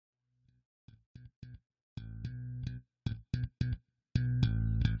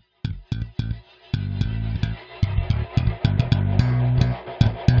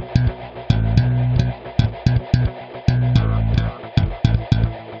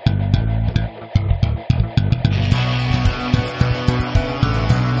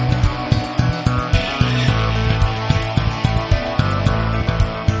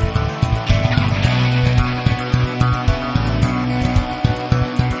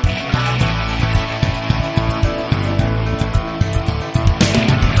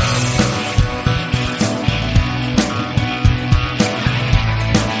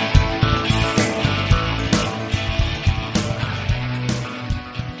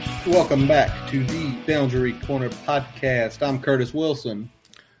Welcome back to the Boundary Corner podcast. I'm Curtis Wilson.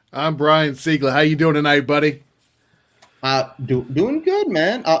 I'm Brian Siegler. How you doing tonight, buddy? Doing good,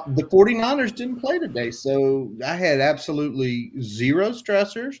 man. The 49ers didn't play today, so I had absolutely zero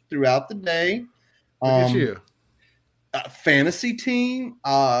stressors throughout the day. Look at you. Fantasy team,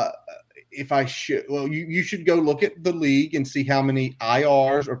 if I should, well, you should go look at the league and see how many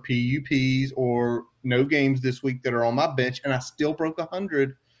IRs or PUPs or no games this week that are on my bench, and I still broke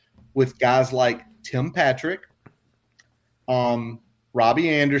 100 with guys like Tim Patrick, Robbie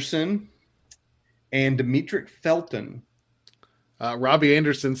Anderson, and Demetric Felton. Robbie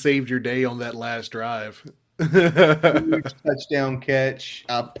Anderson saved your day on that last drive. Touchdown catch.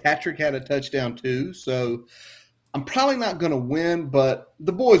 Patrick had a touchdown too, so I'm probably not going to win, but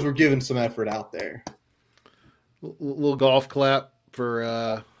the boys were giving some effort out there. Little golf clap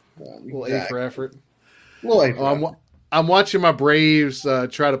for little A for effort. Little A for effort. I'm watching my Braves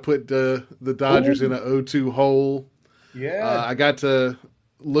try to put the Dodgers in an 0-2 hole. Yeah. I got to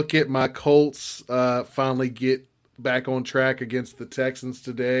look at my Colts finally get back on track against the Texans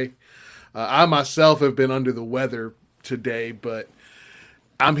today. I myself have been under the weather today, but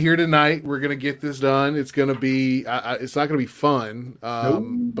I'm here tonight. We're going to get this done. It's going to be it's not going to be fun,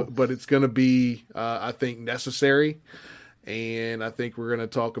 but it's going to be, I think, necessary. And I think we're going to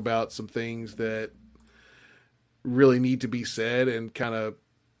talk about some things that really need to be said and kind of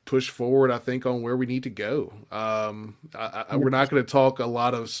push forward, I think, on where we need to go. We're not going to talk a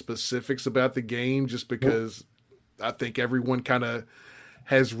lot of specifics about the game just because I think everyone kind of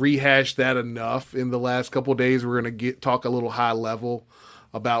has rehashed that enough in the last couple of days. We're going to talk a little high level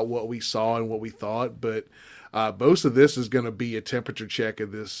about what we saw and what we thought. But most of this is going to be a temperature check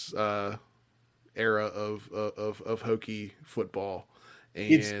of this era of Hokie football.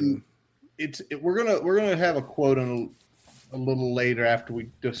 And we're gonna have a quote on a little later after we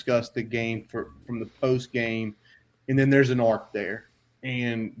discuss the game from the post game, and then there's an arc there,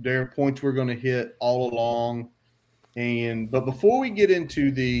 and there are points we're going to hit all along. But before we get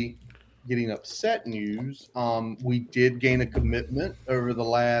into the getting upset news, we did gain a commitment over the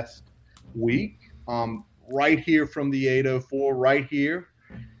last week, right here from the 804, right here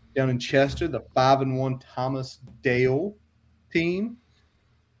down in Chester, the 5-1 Thomas Dale team.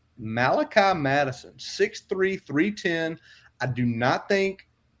 Malachi Madison, 6'3", 310. I do not think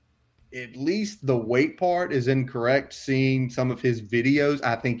at least the weight part is incorrect. Seeing some of his videos,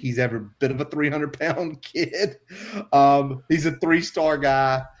 I think he's ever bit of a 300-pound kid. He's a 3-star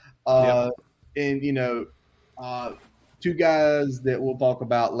guy. And, two guys that we'll talk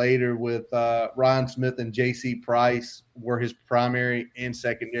about later with Ryan Smith and J.C. Price were his primary and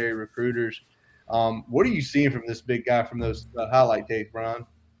secondary recruiters. What are you seeing from this big guy from those highlight tapes, Brian?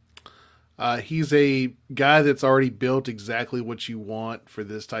 He's a guy that's already built exactly what you want for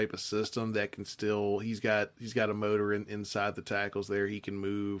this type of system. That can still, he's got a motor inside the tackles there. He can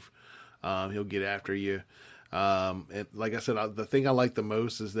move. He'll get after you. And like I said, the thing I like the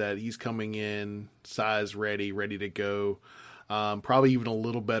most is that he's coming in size ready to go. Probably even a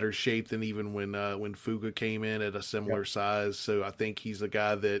little better shape than even when Fuga came in at a similar size. So I think he's a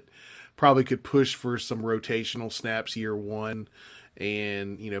guy that probably could push for some rotational snaps year one.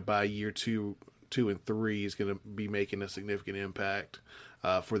 And, by year two and three, he's going to be making a significant impact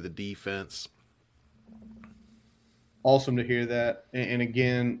for the defense. Awesome to hear that. And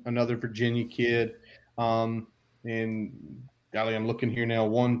again, another Virginia kid. And golly, I'm looking here now.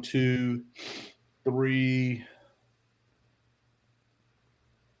 1, 2, 3,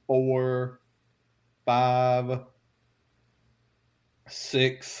 4, 5,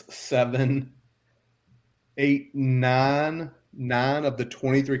 6, 7, 8, 9. 9 of the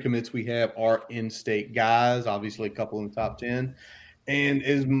 23 commits we have are in-state guys, obviously a couple in the top 10. And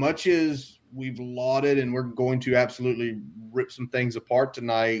as much as we've lauded and we're going to absolutely rip some things apart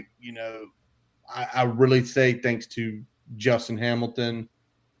tonight, I really say thanks to Justin Hamilton,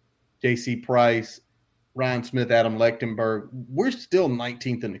 J.C. Price, Ryan Smith, Adam Lechtenberg, we're still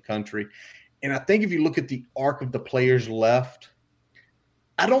 19th in the country. And I think if you look at the arc of the players left,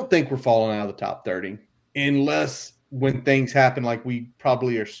 I don't think we're falling out of the top 30 unless – when things happen like we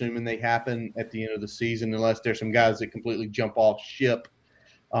probably are assuming they happen at the end of the season, unless there's some guys that completely jump off ship.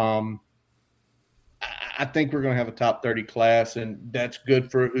 I think we're going to have a top 30 class, and that's good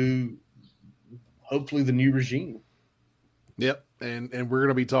for hopefully the new regime. Yep, and we're going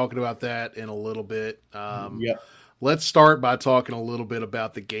to be talking about that in a little bit. Let's start by talking a little bit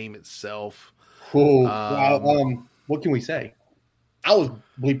about the game itself. What can we say? I was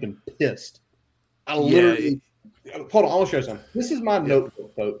bleeping pissed. I literally – hold on, I want to show you something. This is my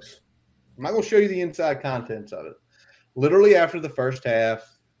notebook, folks. I'm not going to show you the inside contents of it. Literally after the first half,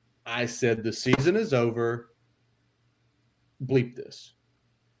 I said, the season is over. Bleep this.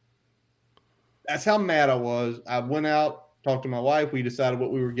 That's how mad I was. I went out, talked to my wife. We decided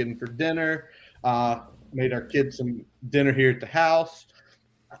what we were getting for dinner. Made our kids some dinner here at the house.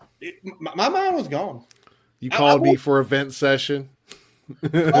 My mind was gone. You called me for a vent session.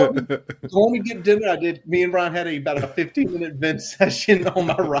 Told me to get dinner. I did. Me and Brian had about a 15-minute vent session on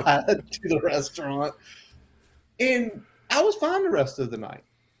my ride to the restaurant, and I was fine the rest of the night.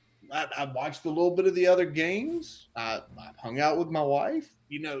 I watched a little bit of the other games. I hung out with my wife.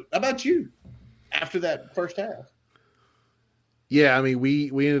 How about you? After that first half. Yeah, I mean,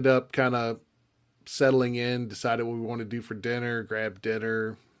 we ended up kind of settling in, decided what we wanted to do for dinner, grabbed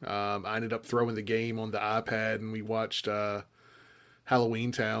dinner. I ended up throwing the game on the iPad, and we watched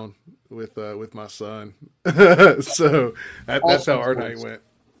Halloween Town with my son. So that's how our night went.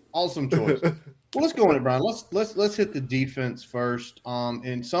 Awesome choice. Well, let's go on it, Brian. Let's hit the defense first.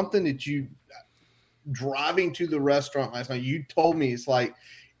 And something that you driving to the restaurant last night, you told me it's like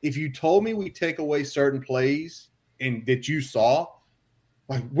if you told me we take away certain plays and that you saw,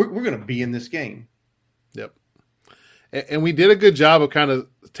 like we're going to be in this game. Yep. And we did a good job of kind of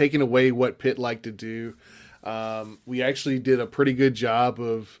taking away what Pitt liked to do. We actually did a pretty good job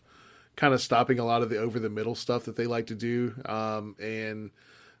of kind of stopping a lot of the over the middle stuff that they like to do. And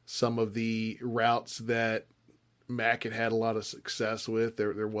some of the routes that Mac had a lot of success with,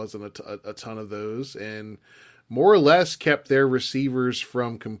 there wasn't a ton of those, and more or less kept their receivers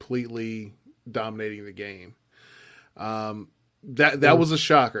from completely dominating the game. That was a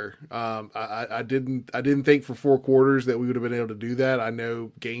shocker. I didn't think for 4 quarters that we would have been able to do that. I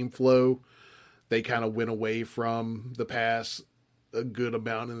know game flow, they kind of went away from the pass a good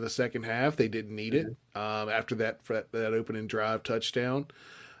amount in the second half. They didn't need it after that opening drive touchdown.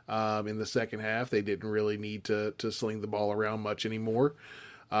 In the second half, they didn't really need to sling the ball around much anymore.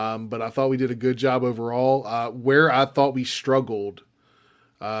 But I thought we did a good job overall. Where I thought we struggled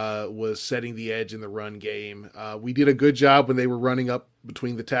was setting the edge in the run game. We did a good job when they were running up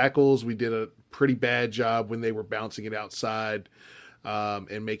between the tackles. We did a pretty bad job when they were bouncing it outside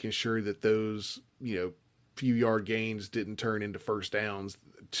and making sure that those few yard gains didn't turn into first downs.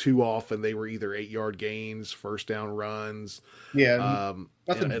 Too often they were either 8-yard gains, first down runs. Yeah,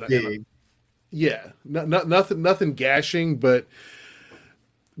 nothing big. Nothing gashing, but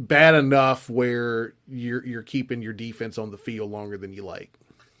bad enough where you're keeping your defense on the field longer than you like.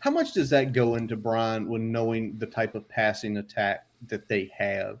 How much does that go into, Brian, when knowing the type of passing attack that they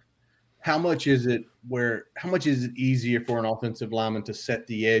have? How much is it easier for an offensive lineman to set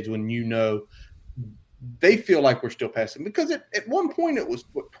the edge when they feel like we're still passing? Because at one point it was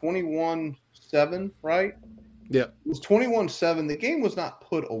 21-7, right? Yeah. It was 21-7. The game was not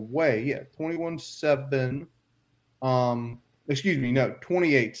put away. Yeah, 21-7.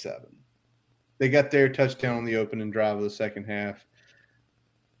 28-7. They got their touchdown on the opening drive of the second half.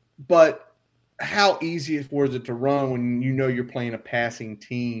 But how easy was it to run when you're playing a passing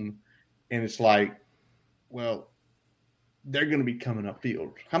team and it's like, well, they're going to be coming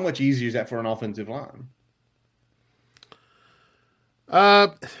upfield? How much easier is that for an offensive line?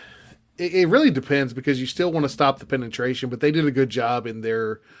 It really depends because you still want to stop the penetration, but they did a good job in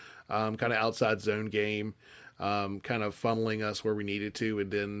their kind of outside zone game, kind of funneling us where we needed to. And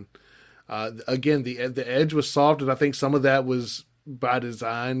then again, the edge was soft, and I think some of that was by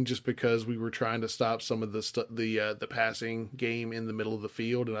design, just because we were trying to stop some of the passing game in the middle of the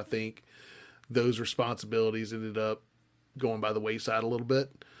field, and I think those responsibilities ended up going by the wayside a little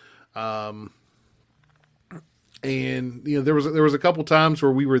bit. And there was a couple times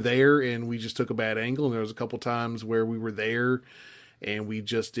where we were there and we just took a bad angle, and there was a couple times where we were there and we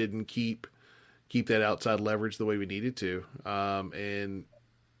just didn't keep that outside leverage the way we needed to. And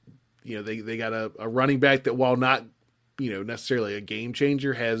they got a running back that, while not necessarily a game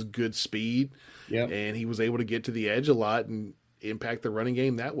changer, has good speed. Yeah, and he was able to get to the edge a lot and impact the running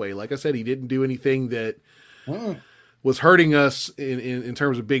game that way. Like I said, he didn't do anything that was hurting us in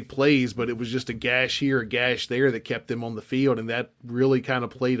terms of big plays, but it was just a gash here, a gash there that kept them on the field, and that really kind of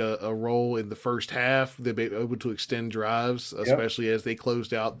played a role in the first half. They were able to extend drives, especially as they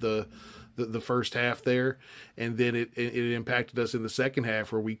closed out the first half there, and then it impacted us in the second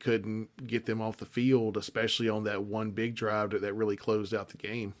half where we couldn't get them off the field, especially on that one big drive that really closed out the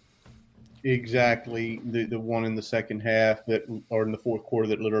game. Exactly, the one in the second half or in the fourth quarter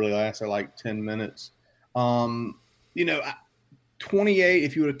that literally lasted like 10 minutes. 28,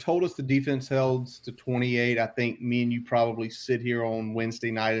 if you would have told us the defense held to 28, I think me and you probably sit here on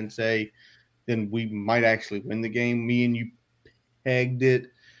Wednesday night and say, then we might actually win the game. Me and you pegged it.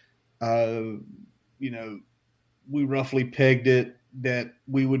 We roughly pegged it that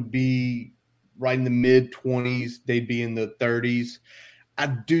we would be right in the mid-20s. They'd be in the 30s. I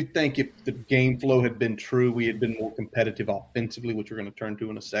do think if the game flow had been true, we had been more competitive offensively, which we're going to turn to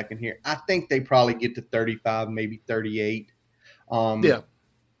in a second here. I think they probably get to 35, maybe 38.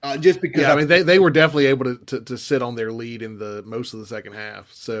 Just because, I mean, they were definitely able to sit on their lead in the most of the second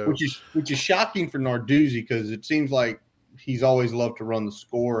half. So, which is shocking for Narduzzi because it seems like he's always loved to run the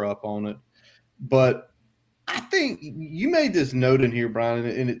score up on it. But I think you made this note in here, Brian,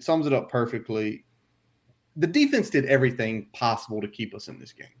 and it sums it up perfectly. The defense did everything possible to keep us in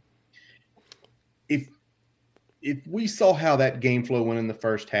this game. If we saw how that game flow went in the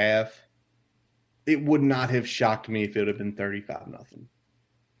first half, it would not have shocked me if it would have been 35-0.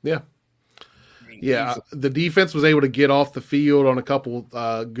 Yeah. Yeah, the defense was able to get off the field on a couple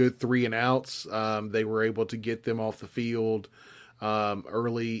good 3-and-outs. They were able to get them off the field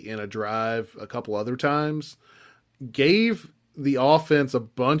early in a drive a couple other times. Gave the offense a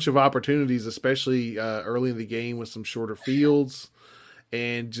bunch of opportunities, especially early in the game with some shorter fields,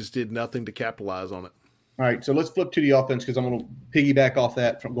 and just did nothing to capitalize on it. All right, so let's flip to the offense because I'm going to piggyback off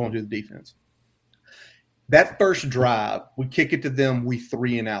that from going to the defense. That first drive, we kick it to them, we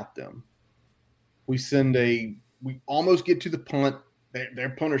 3-and-out them. We almost get to the punt. Their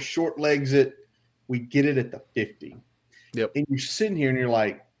punter short legs it. We get it at the 50. Yep. And you're sitting here and you're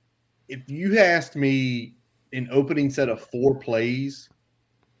like, if you asked me an opening set of 4 plays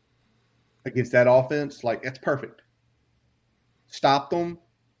against that offense, like that's perfect. Stopped them,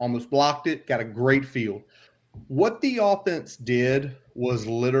 almost blocked it, got a great field. What the offense did was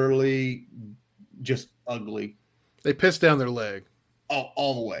literally just ugly. They pissed down their leg.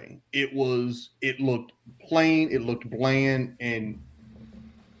 All the way. It looked plain, it looked bland, and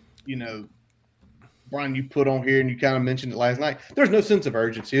Brian, you put on here and you kind of mentioned it last night. There's no sense of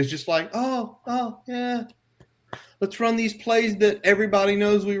urgency. It's just like, oh, yeah. Let's run these plays that everybody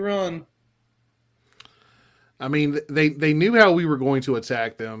knows we run. I mean, they knew how we were going to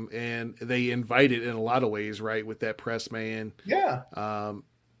attack them, and they invited in a lot of ways, right, with that press man. Yeah.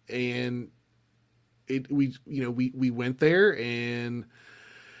 And we went there, and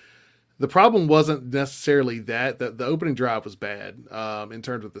the problem wasn't necessarily that the opening drive was bad in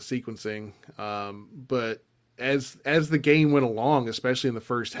terms of the sequencing, but as the game went along, especially in the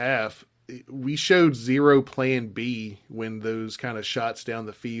first half, we showed zero plan B when those kind of shots down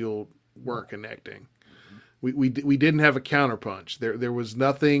the field weren't connecting. We didn't have a counterpunch. There was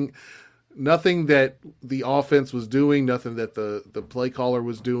nothing that the offense was doing, nothing that the play caller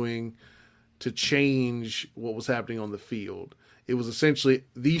was doing to change what was happening on the field. It was essentially,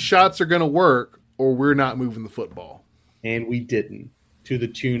 these shots are going to work or we're not moving the football. And we didn't, to the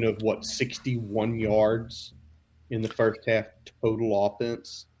tune of 61 yards in the first half total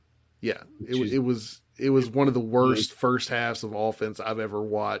offense. Yeah, it was one of the worst first halves of offense I've ever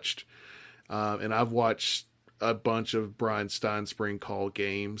watched. And I've watched a bunch of Brian Steinspring call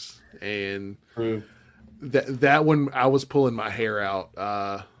games, and that one I was pulling my hair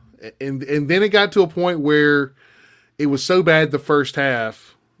out. And then it got to a point where it was so bad the first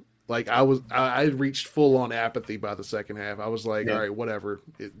half, like I reached full on apathy by the second half. I was like, all right, whatever.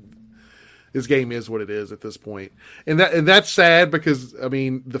 This game is what it is at this point. And that's sad because, I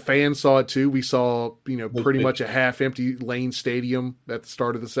mean, the fans saw it too. We saw, pretty much a half empty Lane Stadium at the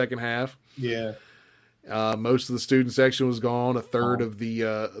start of the second half. Yeah. Most of the student section was gone. A third of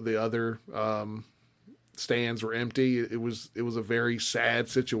the other stands were empty. It was a very sad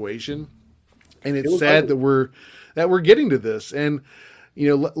situation, and it's sad that we're getting to this. And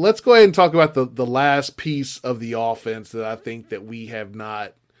let's go ahead and talk about the last piece of the offense that I think that we have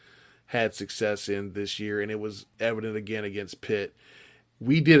not had success in this year, and it was evident again against Pitt.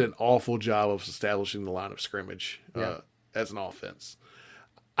 We did an awful job of establishing the line of scrimmage as an offense.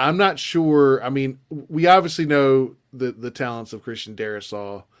 I'm not sure. I mean, we obviously know the talents of Christian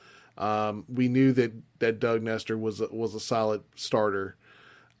Darrisaw. We knew that Doug Nestor was a solid starter.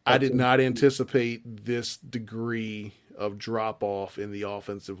 I did not anticipate this degree of drop off in the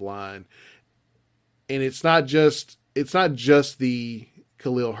offensive line, and it's not just the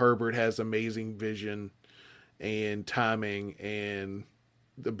Khalil Herbert has amazing vision and timing and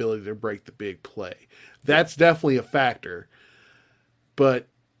the ability to break the big play. That's definitely a factor, but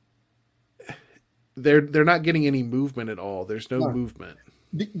they're not getting any movement at all. There's no movement.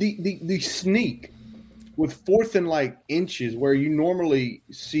 The sneak with 4th and inches where you normally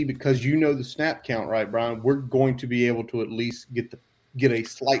see, because the snap count, right, Brian? We're going to be able to at least get a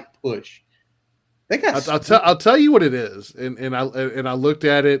slight push. They got. I'll tell you what it is, and I looked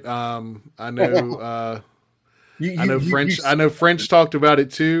at it. I know. I know French. I know French talked about it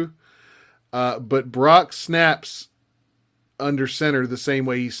too. But Brock snaps under center the same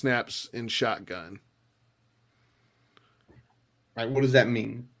way he snaps in shotgun. Right, what does that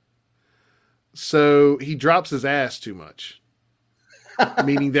mean? So he drops his ass too much,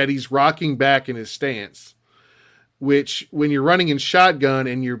 meaning that he's rocking back in his stance, which when you're running in shotgun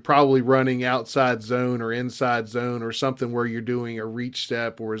and you're probably running outside zone or inside zone or something where you're doing a reach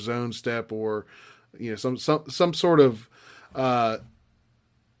step or a zone step or, some sort of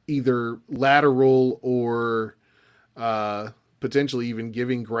either lateral or potentially even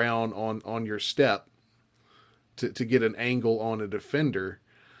giving ground on your step to get an angle on a defender.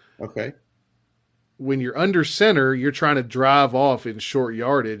 Okay. When you're under center, you're trying to drive off in short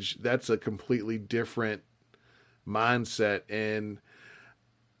yardage. That's a completely different mindset. And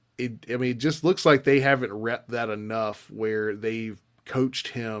it just looks like they haven't repped that enough where they've coached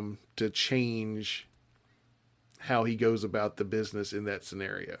him to change how he goes about the business in that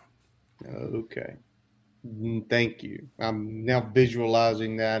scenario. Okay. Thank you. I'm now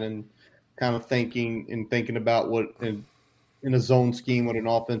visualizing that and kind of thinking about what in a zone scheme, what an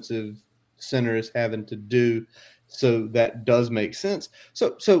offensive center is having to do. So that does make sense.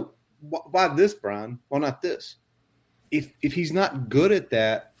 So why this, Brian? Why not this? If he's not good at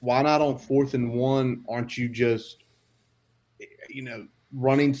that, why not on 4th and 1? Aren't you just,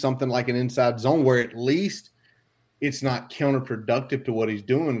 running something like an inside zone where at least it's not counterproductive to what he's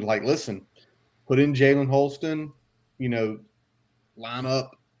doing? Like, listen, put in Jalen Holston, line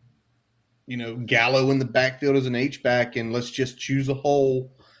up, Gallo in the backfield as an H-back, and let's just choose a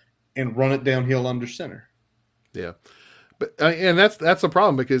hole and run it downhill under center. Yeah. But and that's a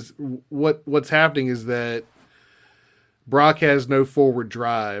problem because what's happening is that Brock has no forward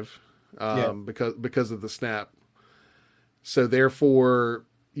drive because of the snap. So therefore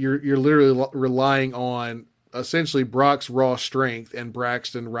you're literally relying on essentially Brock's raw strength and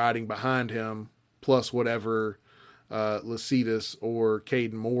Braxton riding behind him plus whatever Lopsided or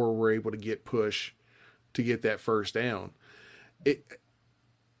Caden Moore were able to get push to get that first down.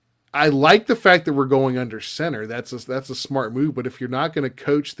 I like the fact that we're going under center. That's a smart move. But if you're not going to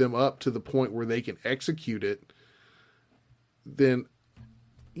coach them up to the point where they can execute it, then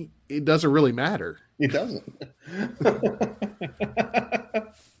it doesn't really matter. It doesn't.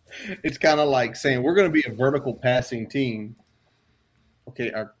 It's kind of like saying we're going to be a vertical passing team.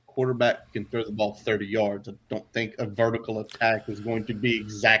 Okay, our quarterback can throw the ball 30 yards. I don't think a vertical attack is going to be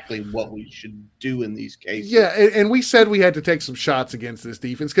exactly what we should do in these cases. Yeah, and we said we had to take some shots against this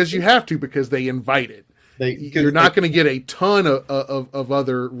defense because you have to because they invite it. You're not going to get a ton of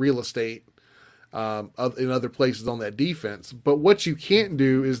other real estate in other places on that defense. But what you can't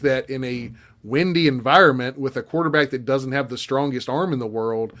do is that in a windy environment with a quarterback that doesn't have the strongest arm in the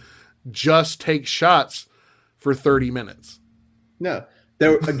world, just take shots for 30 minutes. No.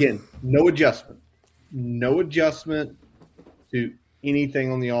 There again, no adjustment to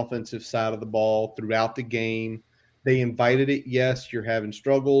anything on the offensive side of the ball throughout the game. They invited it. Yes, you're having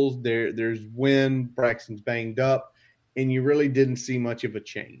struggles. There's wind. Braxton's banged up, and you really didn't see much of a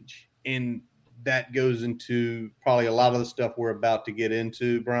change. And that goes into probably a lot of the stuff we're about to get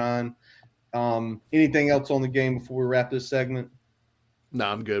into, Brian. Anything else on the game before we wrap this segment? No,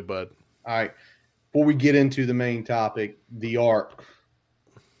 I'm good, bud. All right. Before we get into the main topic, the arc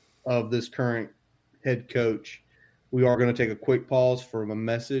of this current head coach, we are going to take a quick pause for a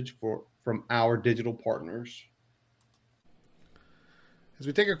message from our digital partners. As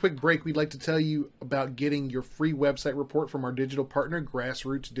we take a quick break, we'd like to tell you about getting your free website report from our digital partner,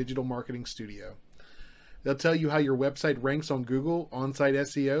 Grassroots Digital Marketing Studio. They'll tell you how your website ranks on Google, on-site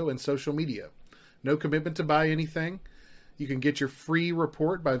SEO, and social media. No commitment to buy anything. You can get your free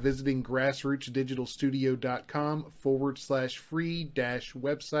report by visiting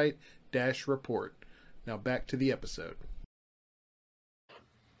grassrootsdigitalstudio.com/free-website-report. Now back to the episode.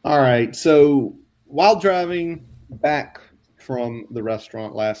 All right. So while driving back from the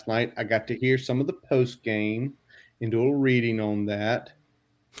restaurant last night, I got to hear some of the post game and do a little reading on that.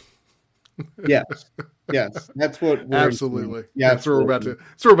 Yes. That's what we're absolutely. Yeah, that's what we're about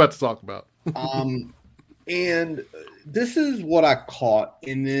to talk about. And this is what I caught,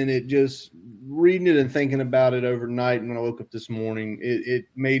 and then it just reading it and thinking about it overnight. And when I woke up this morning, it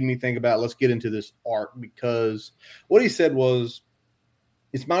made me think about let's get into this arc, because what he said was,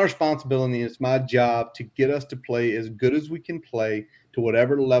 it's my responsibility, it's my job to get us to play as good as we can play to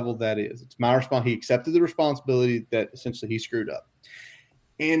whatever level that is. It's my response. He accepted the responsibility that essentially he screwed up.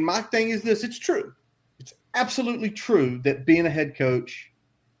 And my thing is this: it's true. It's absolutely true that being a head coach,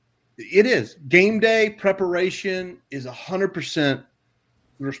 it is. Game day preparation is 100%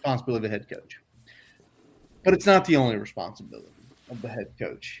 the responsibility of the head coach. But it's not the only responsibility of the head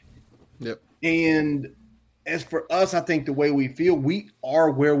coach. Yep. And as for us, I think the way we feel, we are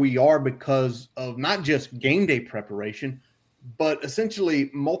where we are because of not just game day preparation, but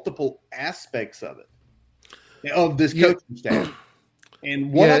essentially multiple aspects of it, of this Yeah, coaching staff.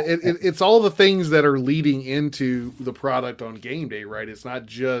 And one yeah. of It's all the things that are leading into the product on game day, right? It's not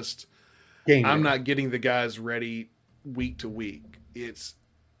just game I'm day. not getting the guys ready week to week. It's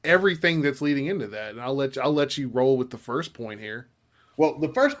everything that's leading into that. And I'll let you roll with the first point here. Well,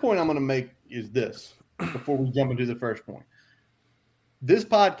 the first point I'm going to make is this before we jump into the first point. This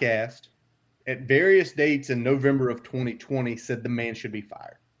podcast at various dates in November of 2020 said the man should be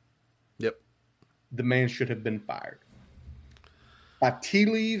fired. Yep. The man should have been fired. By tea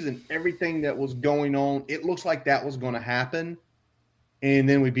leaves and everything that was going on, it looks like that was going to happen. And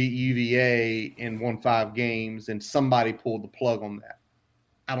then we beat UVA and won 5 games, and somebody pulled the plug on that.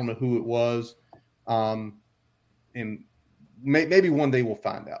 I don't know who it was. And maybe one day we'll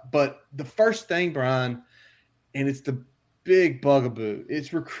find out. But the first thing, Brian, and it's the big bugaboo,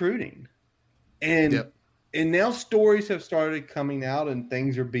 it's recruiting. And now stories have started coming out and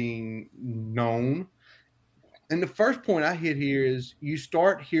things are being known. And the first point I hit here is you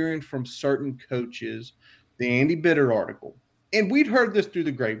start hearing from certain coaches, the Andy Bitter article, and we'd heard this through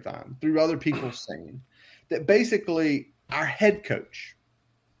the grapevine, through other people saying that basically our head coach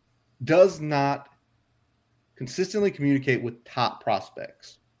does not consistently communicate with top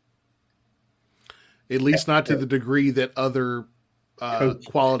prospects. At least not to the degree that other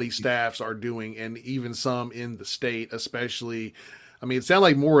quality staffs are doing, and even some in the state, especially. I mean, it sounded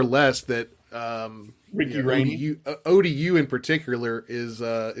like more or less that Ricky Rainey. ODU in particular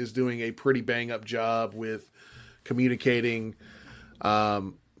is doing a pretty bang up job with communicating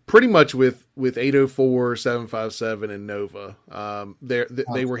pretty much with 804, 757, and Nova.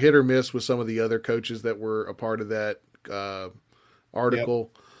 They were hit or miss with some of the other coaches that were a part of that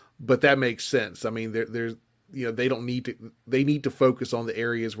article, but that makes sense. I mean, there's they need to focus on the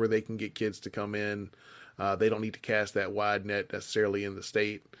areas where they can get kids to come in. They don't need to cast that wide net necessarily in the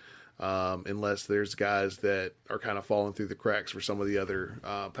state. Unless there's guys that are kind of falling through the cracks for some of the other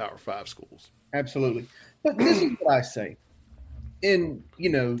Power 5 schools. Absolutely. But this is what I say. And,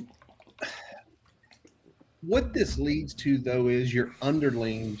 what this leads to, though, is your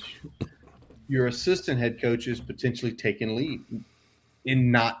underlings, your assistant head coaches potentially taking lead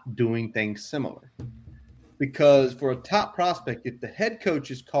in not doing things similar. Because for a top prospect, if the head coach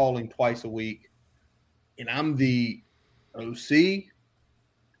is calling twice a week and I'm the OC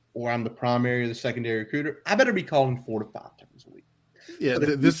or I'm the primary or the secondary recruiter, I better be calling 4 to 5 times a week. Yeah,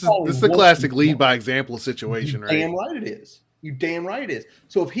 this is the classic lead by example situation, right? Damn right it is. You damn right it is.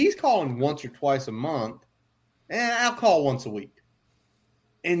 So if he's calling once or twice a month, I'll call once a week.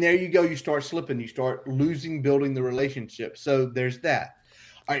 And there you go. You start slipping. You start losing, building the relationship. So there's that.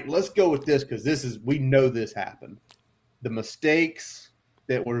 All right, let's go with this because we know this happened. The mistakes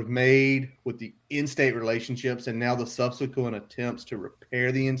that were made with the in-state relationships and now the subsequent attempts to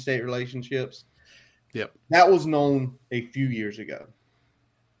repair the in-state relationships. Yep. That was known a few years ago.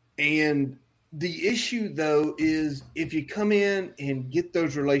 And the issue, though, is if you come in and get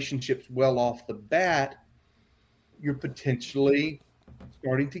those relationships well off the bat, you're potentially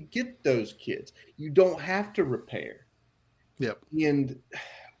starting to get those kids. You don't have to repair. Yep.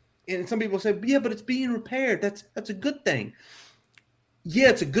 And some people say, yeah, but it's being repaired. That's a good thing. Yeah,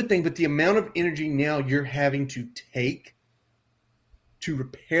 it's a good thing, but the amount of energy now you're having to take to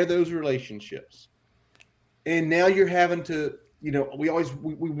repair those relationships. And now you're having to, we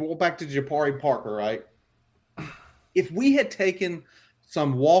roll back to Jabari Parker, right? If we had taken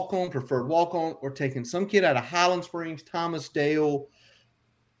some preferred walk-on, or taken some kid out of Highland Springs, Thomas Dale,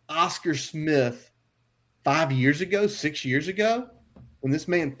 Oscar Smith 5 years ago, 6 years ago, when this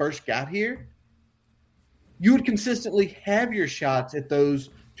man first got here, you would consistently have your shots at those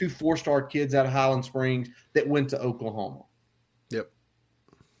 2 4-star kids out of Highland Springs that went to Oklahoma. Yep.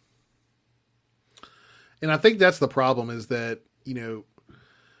 And I think that's the problem is that,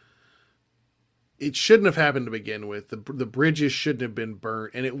 it shouldn't have happened to begin with. The bridges shouldn't have been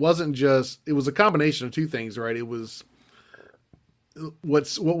burnt. And it wasn't just, it was a combination of two things, right? It was what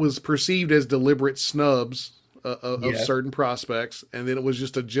was perceived as deliberate snubs of certain prospects. And then it was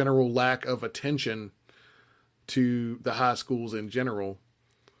just a general lack of attention to the high schools in general.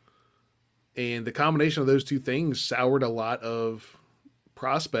 And the combination of those two things soured a lot of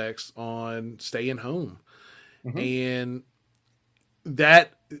prospects on staying home. Mm-hmm. And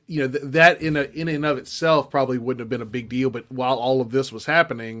that, that in and of itself probably wouldn't have been a big deal. But while all of this was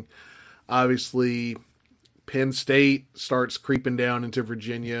happening, obviously Penn State starts creeping down into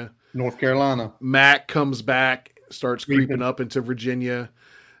Virginia. North Carolina. Mac comes back, starts creeping up into Virginia.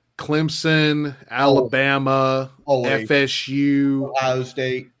 Clemson, Alabama, Always. FSU, Ohio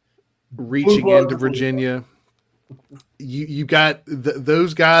State, reaching into Virginia. You got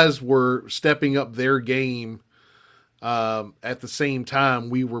those guys were stepping up their game. At the same time,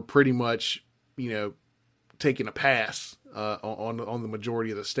 we were pretty much, taking a pass on the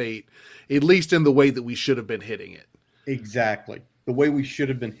majority of the state, at least in the way that we should have been hitting it. Exactly. The way we should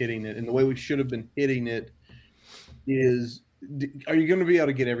have been hitting it. And the way we should have been hitting it is, are you going to be able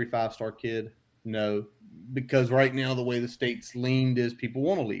to get every 5-star kid? No. Because right now the way the state's leaned is people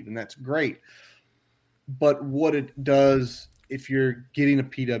want to leave, and that's great. But what it does, if you're getting a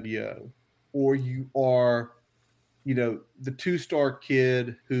PWO or you are, the 2-star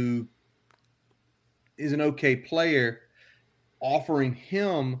kid who is an okay player, offering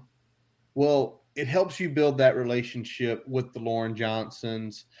him, well, it helps you build that relationship with the Lauren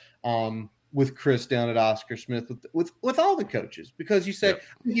Johnsons, with Chris down at Oscar Smith, with all the coaches, because you say, Yep.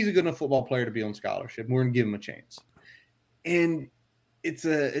 I think he's a good enough football player to be on scholarship. We're going to give him a chance. And it's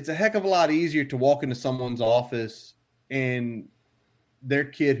a heck of a lot easier to walk into someone's office and their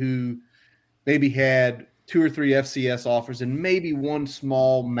kid who maybe had 2 or 3 FCS offers and maybe one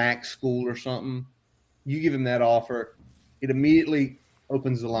small MAC school or something. You give him that offer, it immediately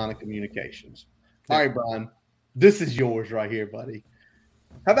opens the line of communications. All right, Brian, this is yours right here, buddy.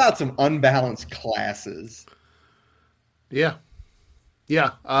 How about some unbalanced classes? Yeah.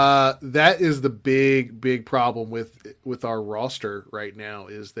 That is the big problem with our roster right now,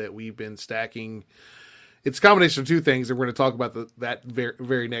 is that we've been stacking. It's a combination of two things, and we're going to talk about that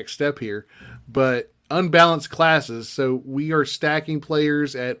very next step here. But unbalanced classes, so we are stacking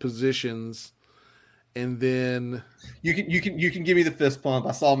players at positions, and then you can give me the fist pump.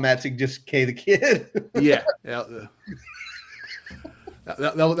 I saw Matsik just K the kid. yeah.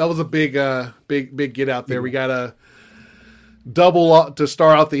 That was a big get out there. We got a double to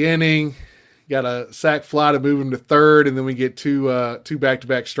start out the inning. Got a sack fly to move him to third, and then we get two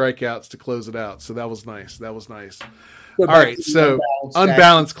back-to-back strikeouts to close it out. So that was nice. All right, so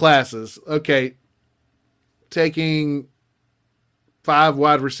unbalanced classes. Okay, taking 5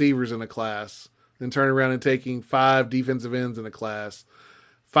 wide receivers in a class, then turning around and taking 5 defensive ends in a class,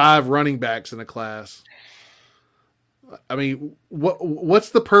 5 running backs in a class. I mean, what's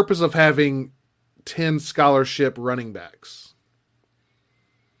the purpose of having 10 scholarship running backs?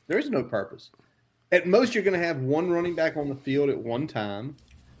 There is no purpose. At most, you're going to have 1 running back on the field at one time.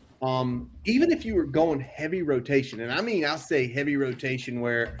 Even if you were going heavy rotation, and I mean, I'll say heavy rotation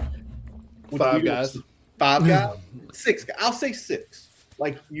where 5 guys, 5 guys, 6 guys. I'll say 6.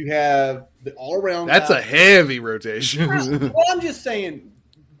 Like you have the all-around. That's guys. A heavy rotation. Well, I'm just saying.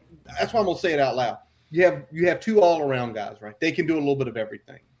 That's why I'm going to say it out loud. You have 2 all-around guys, right? They can do a little bit of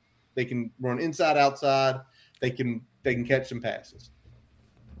everything. They can run inside, outside. They can catch some passes.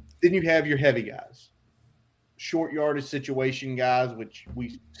 Then you have your heavy guys, short yardage situation guys, which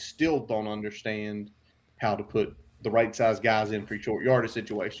we still don't understand how to put the right size guys in for short yardage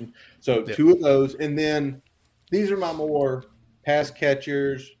situation. So 2 of those, and then these are my more pass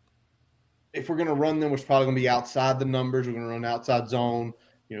catchers. If we're going to run them, it's probably going to be outside the numbers. We're going to run outside zone,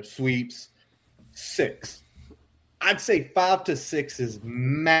 sweeps. 6. I'd say 5 to 6 is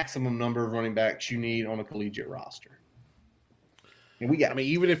maximum number of running backs you need on a collegiate roster. And we got. I mean,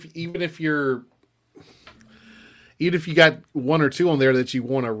 even if you got 1 or 2 on there that you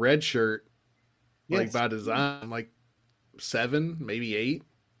want a red shirt, like by design, like 7, maybe 8,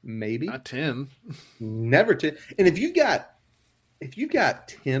 maybe not 10. Never 10. And if you got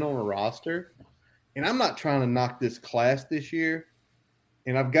 10 on a roster, and I'm not trying to knock this class this year.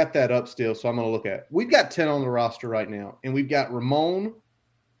 And I've got that up still, so I'm going to look at it. We've got 10 on the roster right now, and we've got Ramon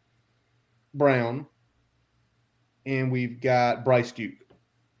Brown, and we've got Bryce Duke.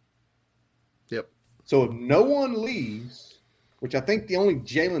 Yep. So if no one leaves, which I think the only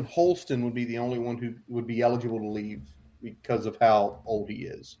Jalen Holston would be the only one who would be eligible to leave because of how old he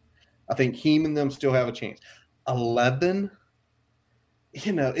is. I think Heem and them still have a chance. 11,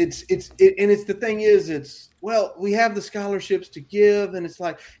 and it's the thing is, we have the scholarships to give, and it's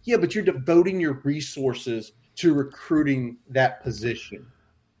like, yeah, but you're devoting your resources to recruiting that position.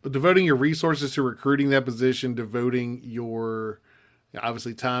 But devoting your resources to recruiting that position, devoting your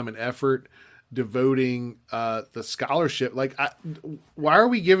obviously time and effort, devoting the scholarship. Why are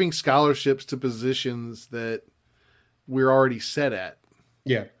we giving scholarships to positions that we're already set at?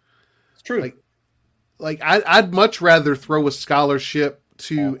 Yeah, it's true. I'd much rather throw a scholarship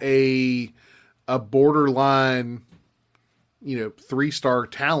to a borderline, 3-star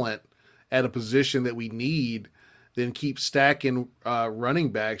talent at a position that we need than keep stacking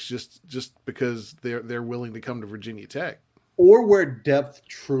running backs just because they're willing to come to Virginia Tech. or where depth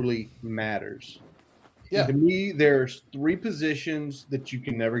truly matters. Yeah. And to me, there's 3 positions that you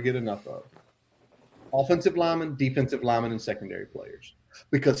can never get enough of: offensive linemen, defensive linemen, and secondary players.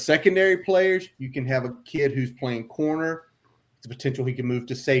 Because secondary players, you can have a kid who's playing corner. It's a potential he can move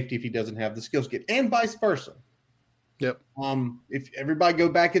to safety if he doesn't have the skill set, and vice versa. Yep. If everybody go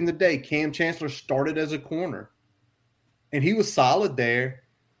back in the day, Cam Chancellor started as a corner, and he was solid there,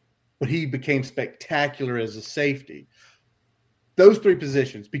 but he became spectacular as a safety. Those 3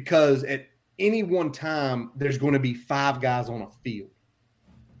 positions, because at any one time, there's going to be 5 guys on a field.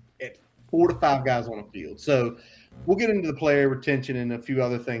 4 to 5 guys on a field. So we'll get into the player retention and a few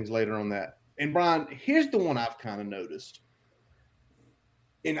other things later on that. And Brian, here's the one I've kind of noticed.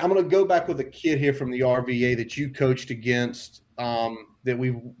 And I'm going to go back with a kid here from the RVA that you coached against, that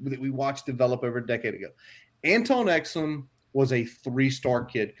we watched develop over a decade ago. Anton Exum was a 3-star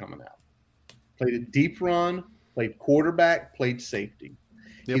kid coming out. Played a deep run, played quarterback, played safety.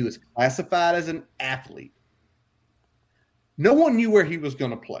 Yep. He was classified as an athlete. No one knew where he was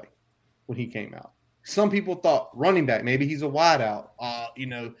going to play when he came out. Some people thought running back, maybe he's a wideout.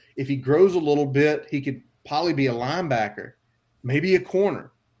 If he grows a little bit, he could probably be a linebacker, maybe a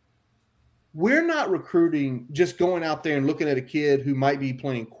corner. We're not recruiting, just going out there and looking at a kid who might be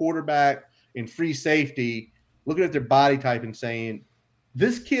playing quarterback and free safety, looking at their body type and saying,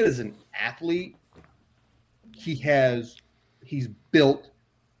 this kid is an athlete. He's built.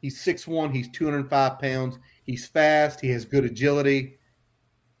 He's 6'1", he's 205 pounds. He's fast. He has good agility.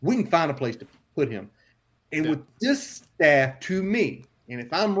 We can find a place to put him. And with this staff, to me, and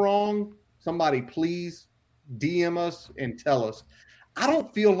if I'm wrong, somebody please DM us and tell us. I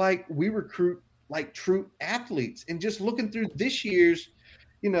don't feel like we recruit like true athletes. And just looking through this year's,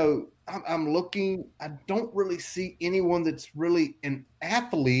 I'm looking, I don't really see anyone that's really an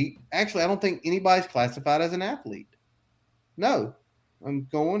athlete. Actually, I don't think anybody's classified as an athlete. No. I'm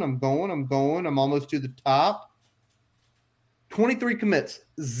going. I'm almost to the top. 23 commits,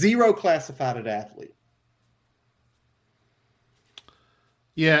 0 classified as athlete.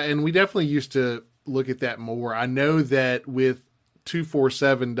 Yeah, and we definitely used to look at that more. I know that with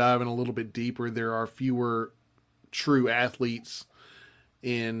 247 diving a little bit deeper, there are fewer true athletes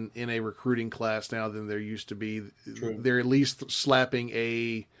in a recruiting class now than there used to be. True. They're at least slapping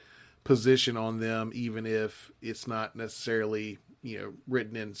a position on them, even if it's not necessarily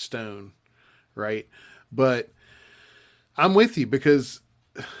written in stone, right? But I'm with you, because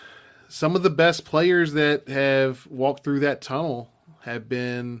some of the best players that have walked through that tunnel have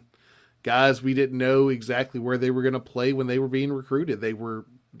been guys we didn't know exactly where they were going to play when they were being recruited. They were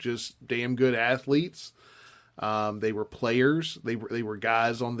just damn good athletes. They were players. They were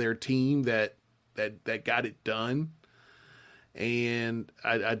guys on their team that got it done. And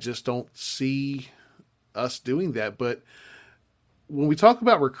I just don't see us doing that. But when we talk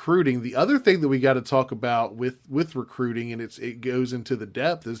about recruiting, the other thing that we got to talk about with recruiting, and it goes into the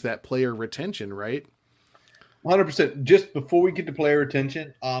depth, is that player retention, right? 100%. Just before we get to player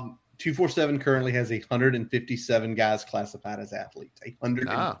retention, 247 currently has 157 guys classified as athletes.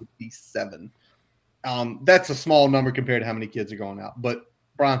 157. That's a small number compared to how many kids are going out. But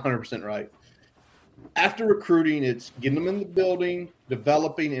Brian, 100% right. After recruiting, it's getting them in the building,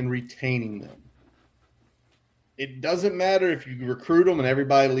 developing, and retaining them. It doesn't matter if you recruit them and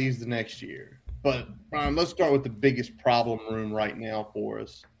everybody leaves the next year. But, Brian, let's start with the biggest problem room right now for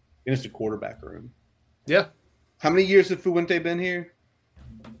us, and it's the quarterback room. Yeah. How many years has Fuente been here?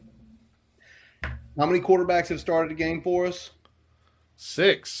 How many quarterbacks have started a game for us?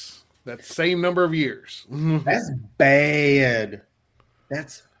 6. That's the same number of years. That's bad.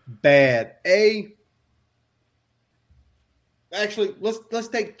 That's bad. Actually, let's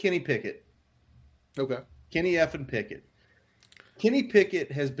take Kenny Pickett. Okay. Kenny effing Pickett. Kenny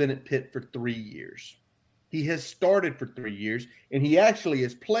Pickett has been at Pitt for 3 years. He has started for 3 years, and he actually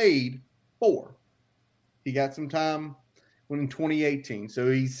has played 4. He got some time in 2018,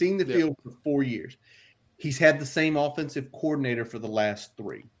 so he's seen the field for 4 years. He's had the same offensive coordinator for the last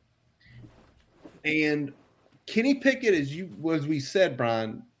 3. And Kenny Pickett, as we said,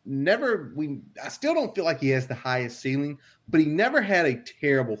 Brian, I still don't feel like he has the highest ceiling, but he never had a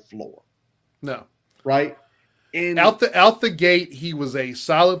terrible floor. No. Right? And out the gate, he was a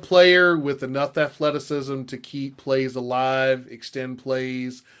solid player with enough athleticism to keep plays alive, extend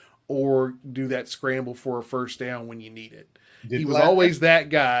plays, or do that scramble for a first down when you need it. He was always that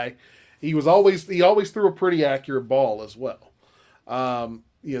guy. He always threw a pretty accurate ball as well.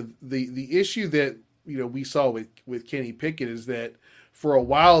 The issue that we saw with Kenny Pickett is that for a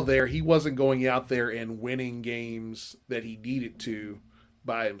while there, he wasn't going out there and winning games that he needed to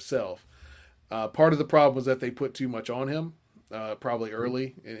by himself. Part of the problem was that they put too much on him. probably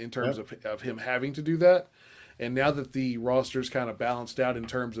early in terms of him having to do that. And now that the roster's kind of balanced out in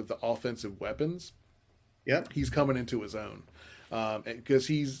terms of the offensive weapons, he's coming into his own because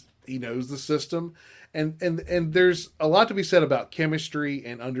he knows the system, and there's a lot to be said about chemistry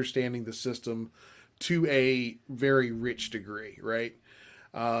and understanding the system to a very rich degree, right?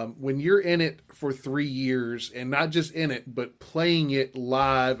 When you're in it for 3 years and not just in it, but playing it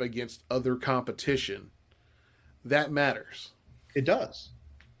live against other competition, that matters. It does.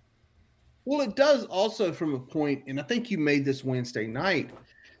 Well, it does also from a point, and I think you made this Wednesday night.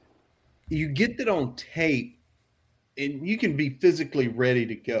 You get that on tape, and you can be physically ready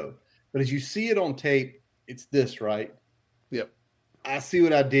to go. But as you see it on tape, it's this, right? Yep. I see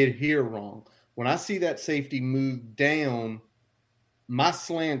what I did here wrong. When I see that safety move down, my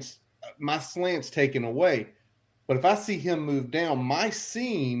slant's taken away. But if I see him move down, my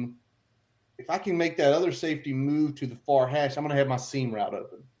seam, if I can make that other safety move to the far hash, I'm going to have my seam route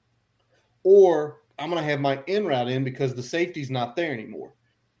open. Or I'm going to have my in route in because the safety's not there anymore.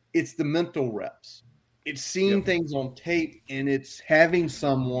 It's the mental reps. It's seeing things on tape, and it's having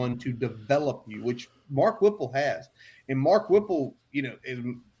someone to develop you, which Mark Whipple has. And Mark Whipple,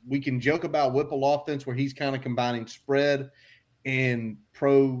 we can joke about Whipple offense where he's kind of combining spread and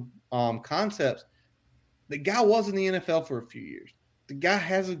pro concepts. The guy was in the NFL for a few years. The guy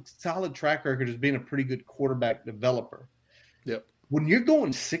has a solid track record as being a pretty good quarterback developer. Yep. When you're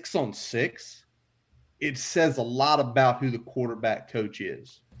going 6-on-6, it says a lot about who the quarterback coach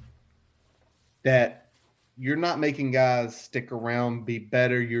is. That you're not making guys stick around, be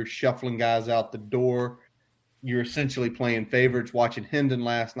better. You're shuffling guys out the door. You're essentially playing favorites. Watching Hendon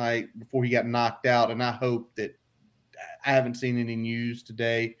last night before he got knocked out, and I hope that – I haven't seen any news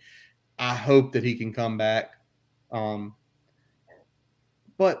today. I hope that he can come back.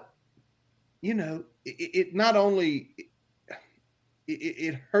 But, it not only –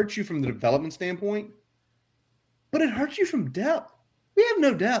 it hurts you from the development standpoint, but it hurts you from depth. We have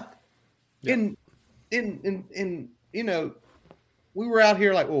no depth. Yep. And we were out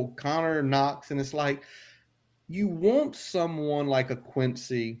here like, Connor, Knox, and it's like you want someone like a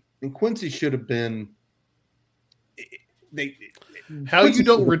Quincy, and Quincy should have been how you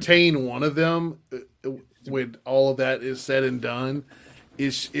don't retain one of them when all of that is said and done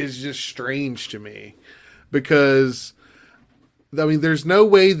is just strange to me, because I mean, there's no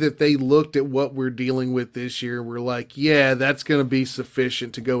way that they looked at what we're dealing with this year and we're like, yeah, that's going to be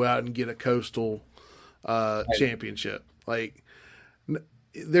sufficient to go out and get a coastal championship. Like,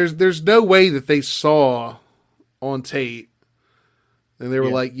 there's no way that they saw on tape and they were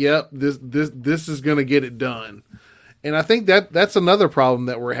like, yep, this is going to get it done. And I think that's another problem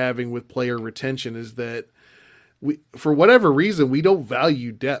that we're having with player retention is that we, for whatever reason, we don't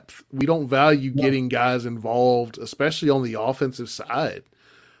value depth. We don't value getting guys involved, especially on the offensive side.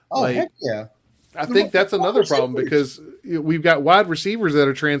 Oh, heck yeah. I think that's another problem because we've got wide receivers that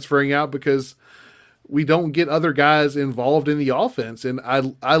are transferring out because we don't get other guys involved in the offense. And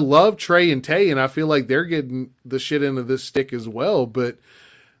I love Trey and Tay, and I feel like they're getting the shit into this stick as well. But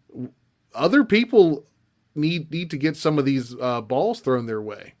other people need to get some of these balls thrown their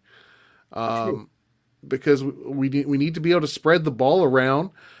way. Because we need to be able to spread the ball around.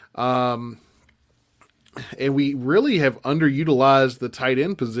 And we really have underutilized the tight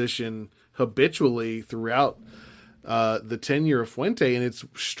end position habitually throughout the tenure of Fuente. And it's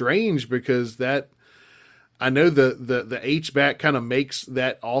strange because I know the H-back kind of makes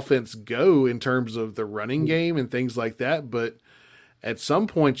that offense go in terms of the running game and things like that. But at some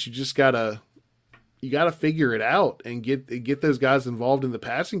point you just you got to figure it out and get those guys involved in the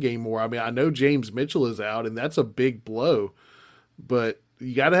passing game more. I mean, I know James Mitchell is out, and that's a big blow, but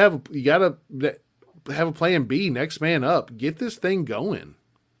you got to have a plan B, next man up, get this thing going.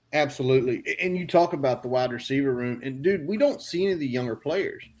 Absolutely. And you talk about the wide receiver room, and dude, we don't see any of the younger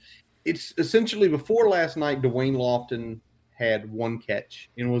players. It's essentially before last night, Dwayne Lofton had one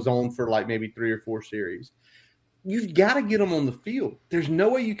catch and was on for like maybe 3 or 4 series. You've got to get them on the field. There's no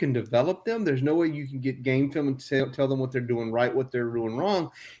way you can develop them. There's no way you can get game film and tell them what they're doing right, what they're doing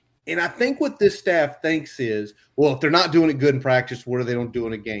wrong. And I think what this staff thinks is, well, if they're not doing it good in practice, what are they don't do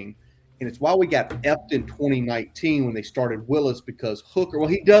in a game? And it's why we got effed in 2019 when they started Willis, because Hooker, well,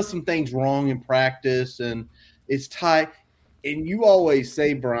 he does some things wrong in practice and it's tight. And you always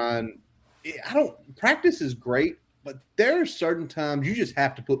say, Brian, practice is great, but there are certain times you just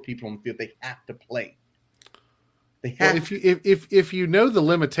have to put people on the field. They have to play. Well, if you know the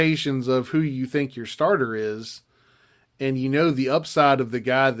limitations of who you think your starter is, and you know the upside of the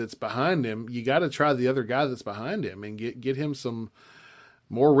guy that's behind him, you got to try the other guy that's behind him and get him some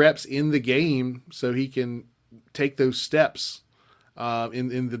more reps in the game so he can take those steps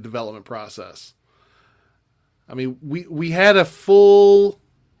in the development process. I mean, we had a full,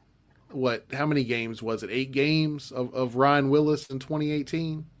 how many games was it? 8 games of Ryan Willis in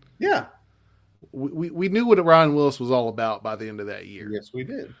 2018. Yeah. We knew what Ryan Willis was all about by the end of that year. Yes, we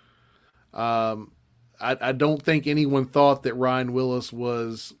did. I don't think anyone thought that Ryan Willis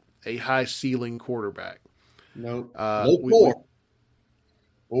was a high ceiling quarterback. Nope. Low floor.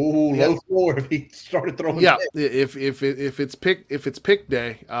 Low floor if he started throwing. Yeah, if it's pick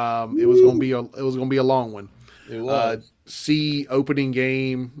day, it was going to be a long one. It was. C opening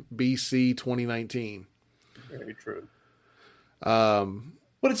game BC 2019. Very true. But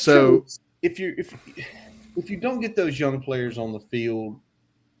it's true. If you don't get those young players on the field,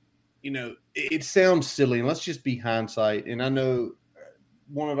 it sounds silly, and let's just be hindsight. And I know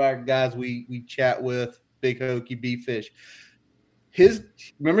one of our guys we chat with, Big Hokie B-Fish,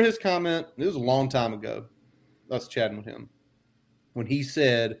 remember his comment? It was a long time ago, us chatting with him, when he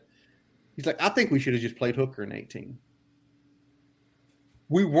said, he's like, I think we should have just played hooker in 18.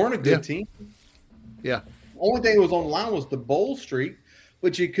 We weren't a good team. Yeah. The only thing that was on the line was the bowl streak.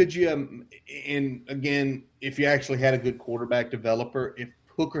 But and again, if you actually had a good quarterback developer, if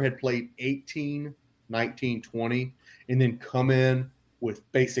Hooker had played 18, 19, 20, and then come in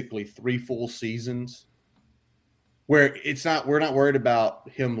with basically 3 full seasons, where we're not worried about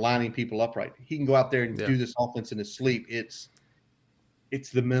him lining people up right. He can go out there and do this offense in his sleep. It's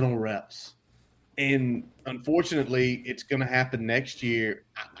the mental reps. And unfortunately, it's going to happen next year.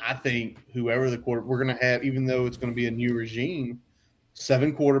 I think whoever we're going to have, even though it's going to be a new regime,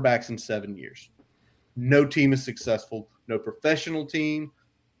 7 quarterbacks in 7 years. No team is successful. No professional team.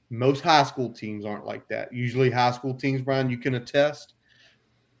 Most high school teams aren't like that. Usually high school teams, Brian, you can attest.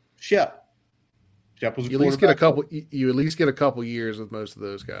 Shep was a quarterback. You at least get a couple years with most of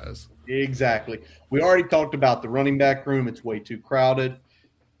those guys. Exactly. We already talked about the running back room. It's way too crowded.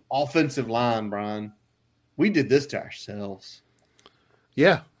 Offensive line, Brian. We did this to ourselves.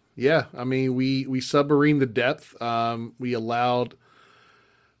 Yeah. I mean, we submarined the depth. We allowed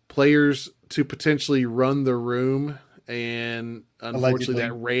players to potentially run the room, and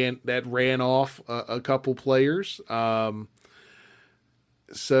unfortunately that ran off a couple players.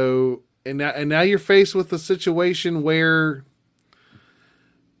 So now you're faced with a situation where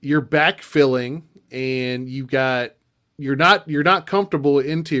you're backfilling, and you're not comfortable at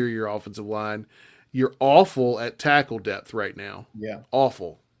interior offensive line. You're awful at tackle depth right now. Yeah,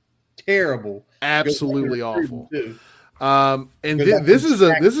 awful, terrible, absolutely awful. This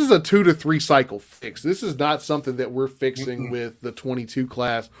is a 2 to 3 cycle fix. This is not something that we're fixing with the 22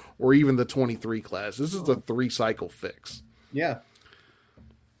 class or even the 23 class. This is a 3 cycle fix. Yeah,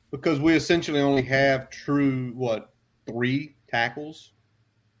 because we essentially only have true 3 tackles.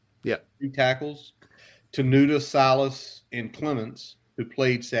 Yeah, 3 tackles. Tenuta, Silas, and Clements, who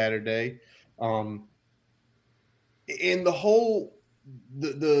played Saturday, and the whole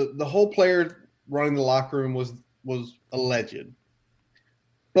player running the locker room was alleged.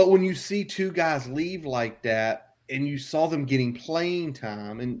 But when you see 2 guys leave like that, and you saw them getting playing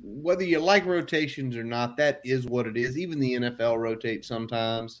time, and whether you like rotations or not, that is what it is. Even the NFL rotates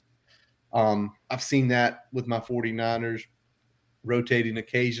sometimes. I've seen that with my 49ers rotating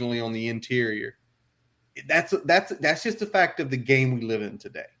occasionally on the interior. That's just a fact of the game we live in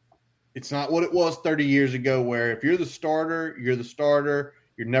today. It's not what it was 30 years ago, where if you're the starter, you're the starter.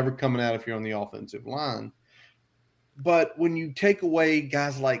 You're never coming out if you're on the offensive line. But when you take away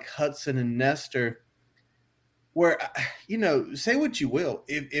guys like Hudson and Nestor, where, say what you will,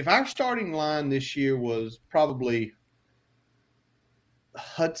 if our starting line this year was probably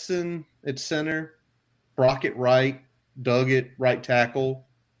Hudson at center, Brock at right, Doug at right tackle,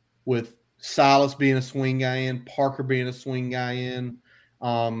 with Silas being a swing guy in, Parker being a swing guy in.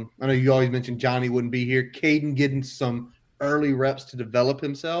 I know you always mentioned Johnny wouldn't be here. Caden getting some early reps to develop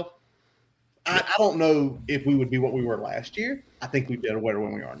himself. I don't know if we would be what we were last year. I think we'd be better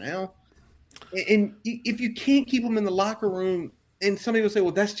when we are now. And if you can't keep them in the locker room, and somebody will say,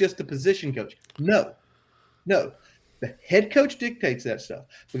 well, that's just the position coach. No. The head coach dictates that stuff.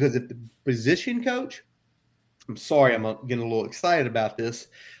 Because if the position coach – I'm sorry I'm getting a little excited about this.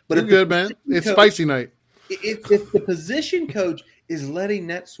 But you're good, man. It's spicy night. If the position coach is letting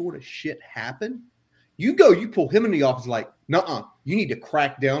that sort of shit happen, you pull him in the office like, nuh-uh, you need to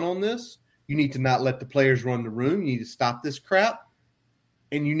crack down on this. You need to not let the players run the room. You need to stop this crap.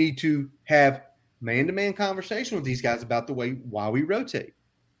 And you need to have man-to-man conversation with these guys about why we rotate.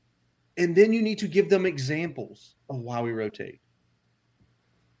 And then you need to give them examples of why we rotate.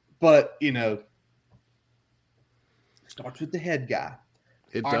 But, starts with the head guy.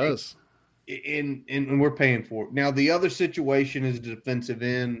 It does. and we're paying for it. Now, the other situation is the defensive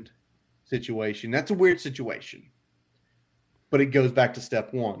end situation. That's a weird situation. But it goes back to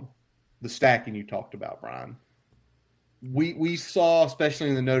step one, the stacking you talked about, Brian. We saw, especially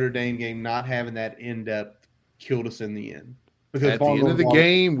in the Notre Dame game, not having that in-depth killed us in the end. Because at the end of the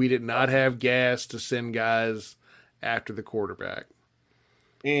game, we did not have gas to send guys after the quarterback.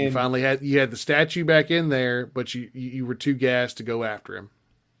 And you finally had the statue back in there, but you were too gassed to go after him.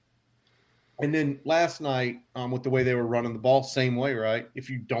 And then last night, with the way they were running the ball, same way, right? If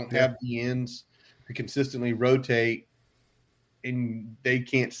you don't have the ends to consistently rotate and they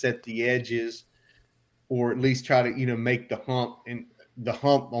can't set the edges or at least try to, make the hump, and the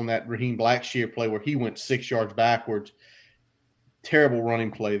hump on that Raheem Blackshear play where he went 6 yards backwards, terrible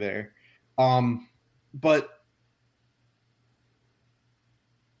running play there. But,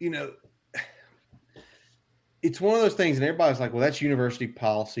 it's one of those things, and everybody's like, well, that's university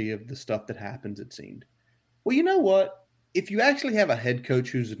policy of the stuff that happens, it seemed. Well, you know what? If you actually have a head coach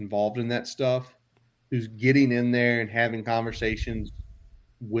who's involved in that stuff, who's getting in there and having conversations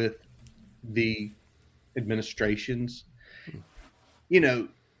with the administrations,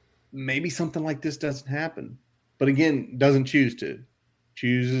 maybe something like this doesn't happen. But again, doesn't choose to.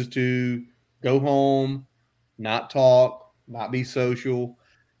 Chooses to go home, not talk, not be social.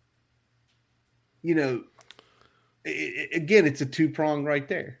 Again, it's a two-prong right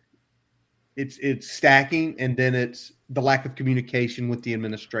there. It's stacking, and then it's the lack of communication with the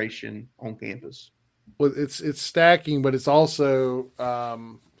administration on campus. Well, it's stacking, but it's also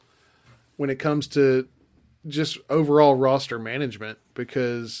when it comes to just overall roster management,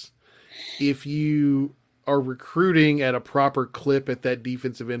 because if you are recruiting at a proper clip at that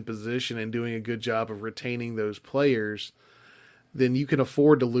defensive end position and doing a good job of retaining those players, then you can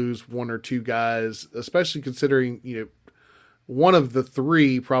afford to lose one or two guys, especially considering, one of the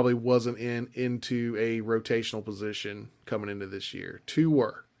three probably wasn't into a rotational position coming into this year. Two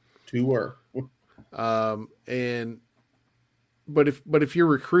were. But if you're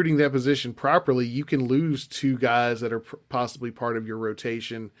recruiting that position properly, you can lose two guys that are possibly part of your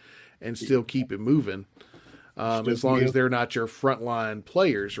rotation and still keep it moving. As long as they're not your frontline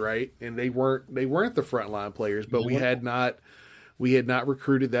players, right? And they weren't the frontline players, but we had not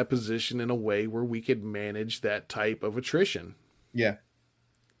recruited that position in a way where we could manage that type of attrition. Yeah.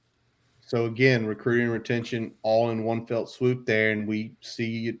 So again, recruiting and retention all in one felt swoop there, and we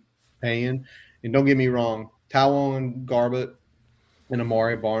see it paying. And don't get me wrong, Talon Garbett and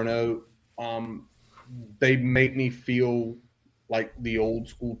Amari Barno, they make me feel like the old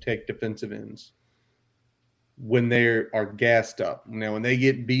school Tech defensive ends when they are gassed up. Now, when they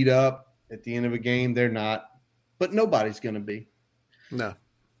get beat up at the end of a game, they're not, but nobody's going to be. No.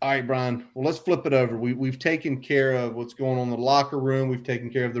 All right, Brian. Well, let's flip it over. We've taken care of what's going on in the locker room. We've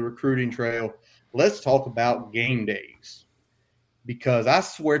taken care of the recruiting trail. Let's talk about game days, because I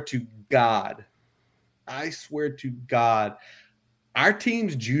swear to God, our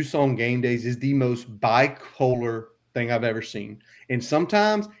team's juice on game days is the most bipolar thing I've ever seen. And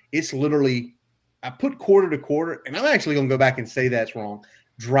sometimes it's literally, I put quarter to quarter, and I'm actually going to go back and say that's wrong.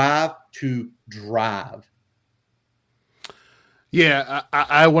 Drive to drive. Yeah,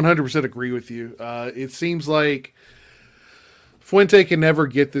 I 100% agree with you. It seems like Fuente can never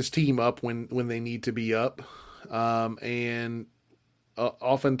get this team up when they need to be up. And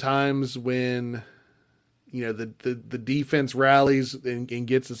oftentimes when, the defense rallies and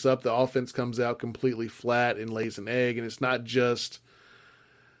gets us up, the offense comes out completely flat and lays an egg. And it's not just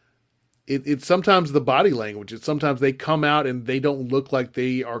it's sometimes the body language. It's sometimes they come out and they don't look like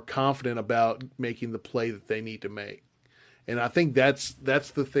they are confident about making the play that they need to make. And I think that's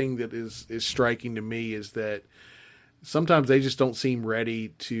the thing that is striking to me, is that sometimes they just don't seem ready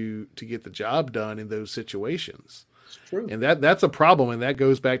to get the job done in those situations. It's true. And that's a problem, and that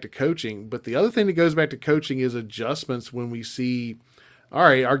goes back to coaching. But the other thing that goes back to coaching is adjustments when we see, all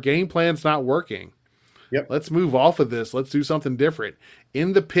right, our game plan's not working. Yep. Let's move off of this. Let's do something different.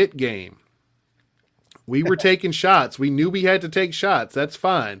 In the Pitt game, we were taking shots. We knew we had to take shots. That's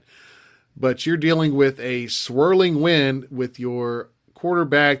fine. But you're dealing with a swirling wind with your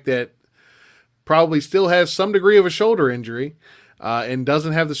quarterback that probably still has some degree of a shoulder injury and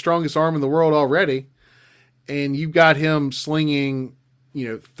doesn't have the strongest arm in the world already. And you've got him slinging,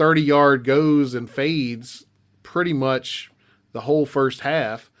 30-yard goes and fades pretty much the whole first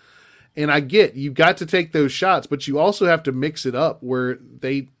half. And I get you've got to take those shots, but you also have to mix it up where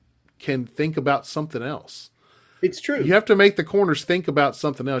they can think about something else. It's true. You have to make the corners think about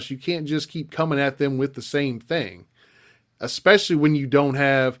something else. You can't just keep coming at them with the same thing, especially when you don't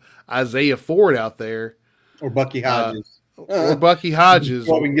have Isaiah Ford out there. Or Bucky Hodges. Or Bucky Hodges.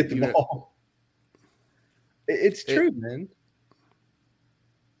 Before we can get the ball. It's true, man.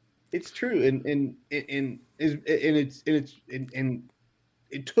 It's true, and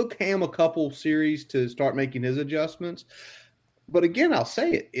it took Ham a couple series to start making his adjustments. But again, I'll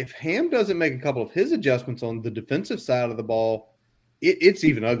say it: if Ham doesn't make a couple of his adjustments on the defensive side of the ball, it's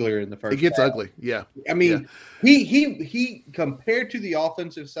even uglier in the first. It gets half. ugly. Yeah. I mean, he compared to the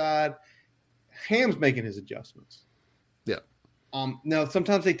offensive side, Ham's making his adjustments. Yeah. Now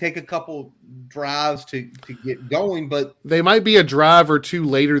sometimes they take a couple drives to get going, but they might be a drive or two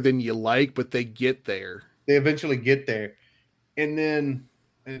later than you like, but they get there. They eventually get there. And then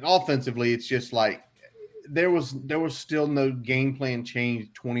offensively, it's just like there was still no game plan change,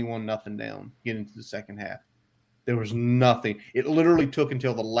 21-0 down, get into the second half. There was nothing. It literally took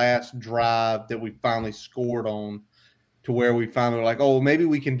until the last drive that we finally scored on to where we finally were like, oh, maybe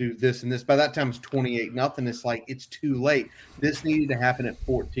we can do this and this. By that time, it's 28-0. It's like, it's too late. This needed to happen at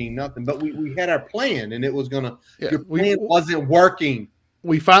 14-0. But we had our plan, and it was going to your plan wasn't working.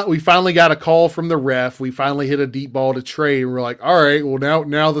 We finally got a call from the ref. We finally hit a deep ball to Trey, and we're like, all right, well,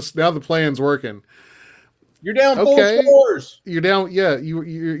 now the plan's working. You're down 4 scores. You're down, yeah,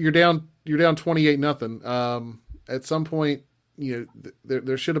 you're down 28-0. At some point,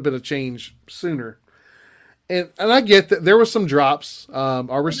 there should have been a change sooner. And I get that there were some drops.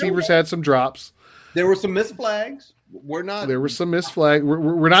 Our receivers had some drops. There were some missed flags. There were some missed flags.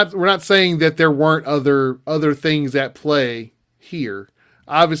 We're not saying that there weren't other things at play here.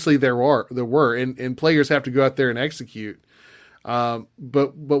 Obviously there were, and players have to go out there and execute. But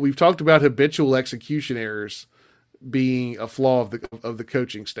we've talked about habitual execution errors being a flaw of the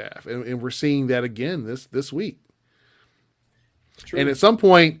coaching staff, and we're seeing that again this week. True. And at some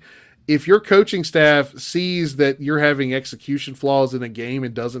point, if your coaching staff sees that you're having execution flaws in a game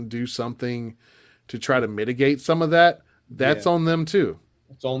and doesn't do something to try to mitigate some of that, that's on them too.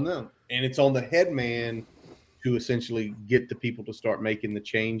 It's on them. And it's on the head man to essentially get the people to start making the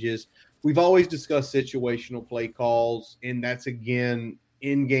changes. We've always discussed situational play calls, and that's, again,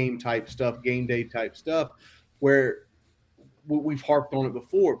 in-game type stuff, game day type stuff, where we've harped on it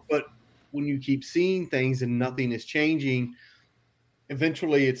before. But when you keep seeing things and nothing is changing –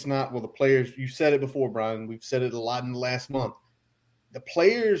 eventually, it's not, well, the players, you said it before, Brian, we've said it a lot in the last month. The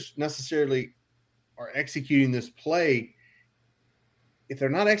players necessarily are executing this play. If they're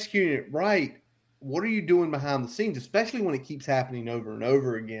not executing it right, what are you doing behind the scenes, especially when it keeps happening over and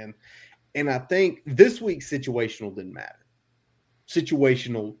over again? And I think this week's situational didn't matter.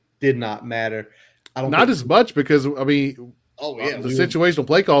 Situational did not matter. Not as much because, I mean, the situational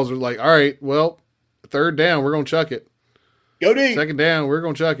play calls are like, all right, well, third down, we're going to chuck it. Go deep. Second down, we're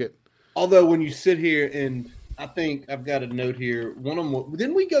going to chuck it. Although when you sit here, and I think I've got a note here, one of them,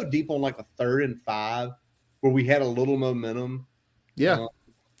 didn't we go deep on like a 3rd and 5 where we had a little momentum? Yeah.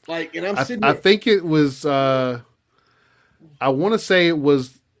 And I'm sitting there. I think it was, I want to say it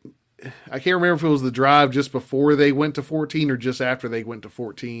was, I can't remember if it was the drive just before they went to 14 or just after they went to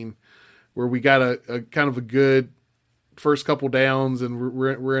 14, where we got a kind of a good first couple downs and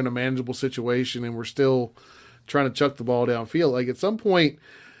we're in a manageable situation and we're still trying to chuck the ball downfield. Like, at some point,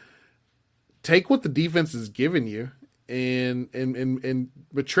 take what the defense is giving you and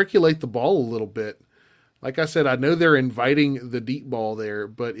matriculate the ball a little bit. Like I said, I know they're inviting the deep ball there,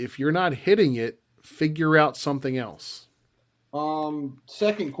 but if you're not hitting it, figure out something else.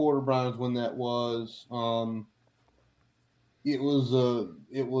 Second quarter, Brian's when that was. It was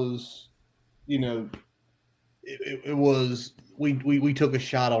we took a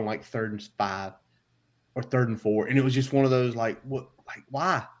shot on like 3rd and 5. Or 3rd and 4, and it was just one of those like, what? Like,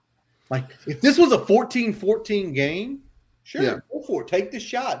 why? Like, if this was a 14-14 game, sure, go for it. Take the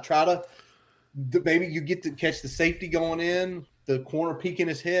shot. Try to maybe you get to catch the safety going in, the corner peeking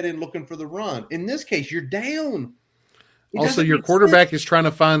his head and looking for the run. In this case, you're down. Also, your quarterback is trying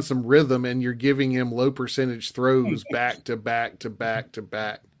to find some rhythm, and you're giving him low percentage throws back to back to back to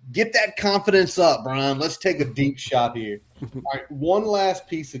back. Get that confidence up, Brian. Let's take a deep shot here. All right, one last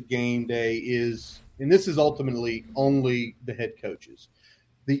piece of game day is. And this is ultimately only the head coaches.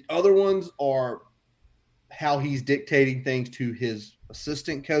 The other ones are how he's dictating things to his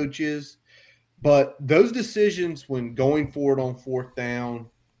assistant coaches. But those decisions when going forward on 4th down,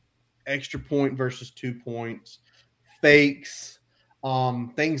 extra point versus 2 points, fakes,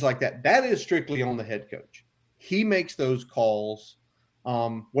 things like that, that is strictly on the head coach. He makes those calls,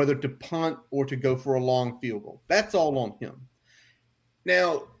 whether to punt or to go for a long field goal. That's all on him.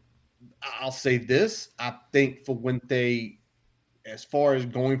 Now, I'll say this. I think for Fuente, as far as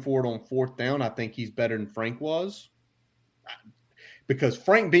going forward on 4th down, I think he's better than Frank was. Because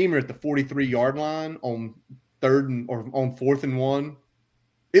Frank Beamer at the 43-yard line on 4th and 1,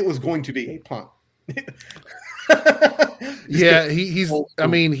 it was going to be a punt. Yeah, he's. I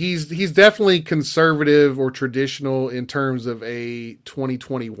mean, he's definitely conservative or traditional in terms of a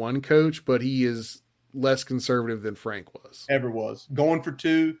 2021 coach, but he is less conservative than Frank was. Ever was. Going for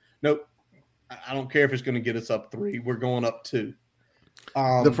 2. Nope. I don't care if it's going to get us up 3. We're going up 2.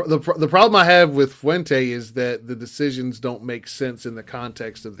 The problem I have with Fuente is that the decisions don't make sense in the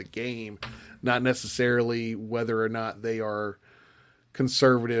context of the game, not necessarily whether or not they are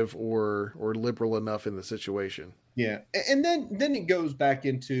conservative or liberal enough in the situation. Yeah, and then it goes back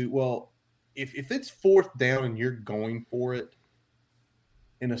into, well, if it's 4th down and you're going for it,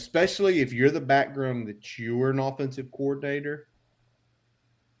 and especially if you're the background that you're an offensive coordinator,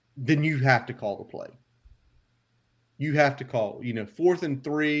 then you have to call the play. You have to call, 4th and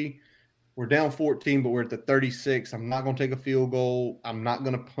 3, we're down 14, but we're at the 36. I'm not going to take a field goal. I'm not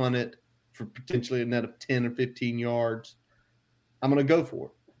going to punt it for potentially a net of 10 or 15 yards. I'm going to go for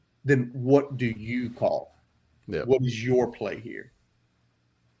it. Then what do you call? Yep. What is your play here?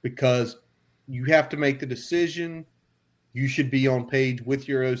 Because you have to make the decision. You should be on page with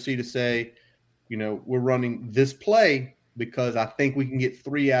your OC to say, we're running this play because I think we can get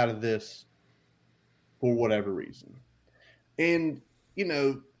 3 out of this for whatever reason. And,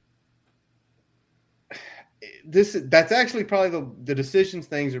 that's actually probably the decisions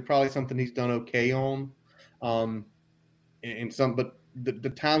things are probably something he's done okay on. But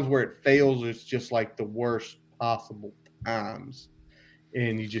the times where it fails is just like the worst possible times.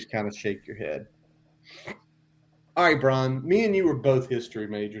 And you just kind of shake your head. All right, Brian, me and you were both history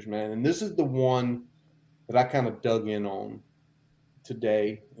majors, man. And this is the one that I kind of dug in on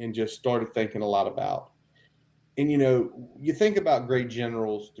today and just started thinking a lot about. And, you think about great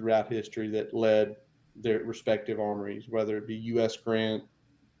generals throughout history that led their respective armories, whether it be U.S. Grant,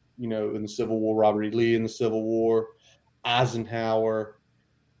 in the Civil War, Robert E. Lee in the Civil War, Eisenhower.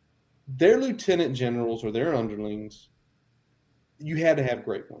 Their lieutenant generals or their underlings, you had to have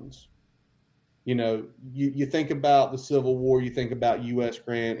great ones. You think about the Civil War, you think about U.S.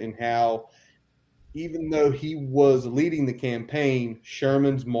 Grant and how, even though he was leading the campaign,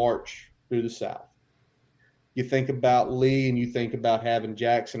 Sherman's march through the South. You think about Lee and you think about having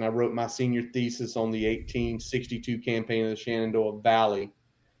Jackson. I wrote my senior thesis on the 1862 campaign of the Shenandoah Valley,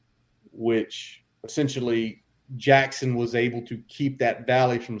 which essentially Jackson was able to keep that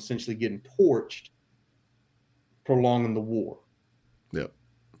valley from essentially getting torched, prolonging the war. Yep.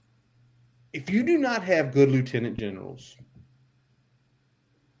 If you do not have good lieutenant generals,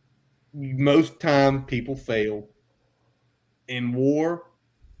 most time people fail in war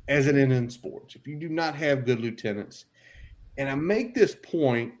as it is in sports. If you do not have good lieutenants, and I make this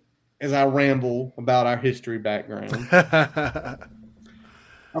point as I ramble about our history background,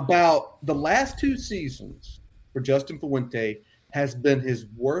 about the last 2 seasons for Justin Fuente has been his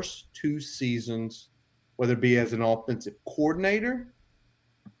worst 2 seasons, whether it be as an offensive coordinator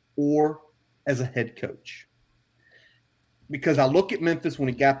or as a head coach. Because I look at Memphis when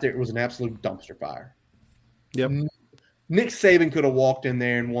he got there, it was an absolute dumpster fire. Yep. Nick Saban could have walked in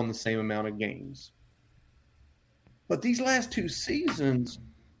there and won the same amount of games. But these last 2 seasons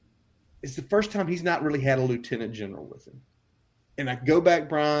is the first time he's not really had a lieutenant general with him. And I go back,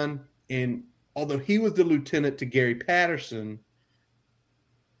 Brian, and although he was the lieutenant to Gary Patterson,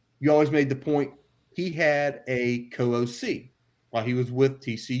 you always made the point he had a co-OC while he was with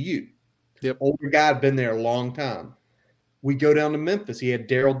TCU. Yep. Older guy, had been there a long time. We go down to Memphis. He had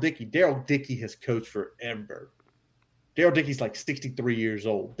Darrell Dickey. Darrell Dickey has coached forever. Darrell Dickey's like 63 years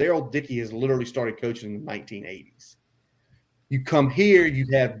old. Darrell Dickey has literally started coaching in the 1980s. You come here, you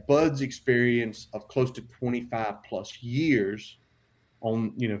have Bud's experience of close to 25 plus years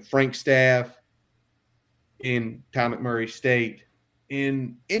on, Frank's staff in Tom McMurray State.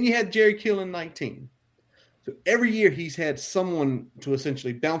 And you had Jerry Kill in 19. So every year he's had someone to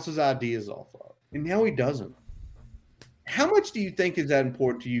essentially bounce his ideas off of. And now he doesn't. How much do you think is that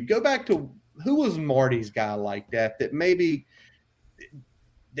important to you? Go back to who was Marty's guy like that maybe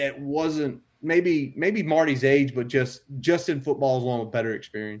that wasn't maybe Marty's age, but just in football along with better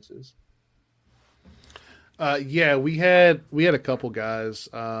experiences. Yeah, we had a couple guys.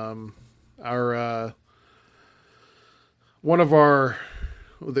 Our one of our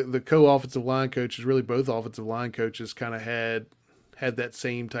the co-offensive line coaches, really both offensive line coaches, kind of had that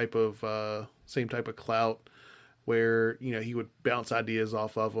same type of clout where he would bounce ideas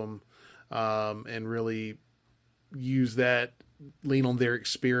off of them and really use that, lean on their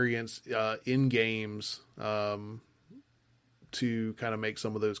experience in games to kind of make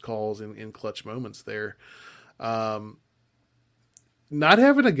some of those calls in clutch moments there. not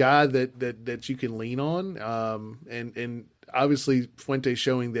having a guy that you can lean on, and obviously Fuente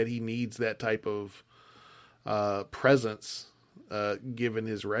showing that he needs that type of presence, given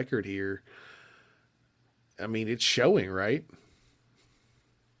his record here. I mean, it's showing, right?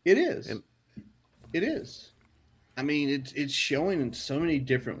 It is. And It is. I mean, it's showing in so many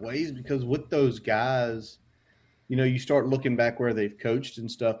different ways because with those guys, you start looking back where they've coached and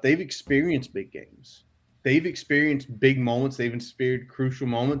stuff. They've experienced big games. They've experienced big moments. They've experienced crucial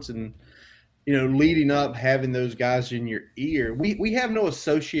moments, and leading up, having those guys in your ear. We have no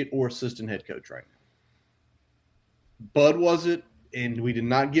associate or assistant head coach right now. Bud was it, and we did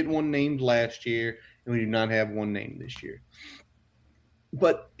not get one named last year, and we do not have one named this year.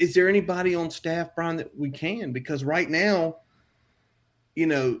 But is there anybody on staff, Brian, that we can? Because right now,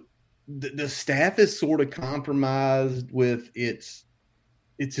 the staff is sort of compromised with it's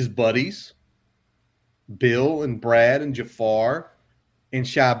his buddies, Bill and Brad and Jafar and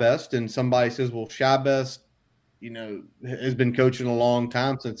Shybest. And somebody says, well, Shybest, has been coaching a long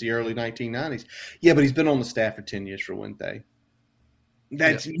time since the early 1990s. Yeah, but he's been on the staff for 10 years for Fuente.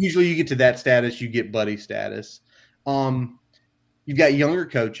 That's usually you get to that status, you get buddy status. You've got younger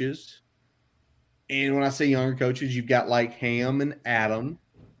coaches. And when I say younger coaches, you've got like Ham and Adam.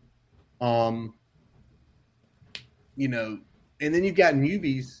 And then you've got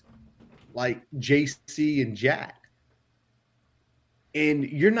newbies like JC and Jack. And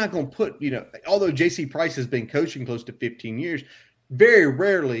you're not going to put, although JC Price has been coaching close to 15 years, very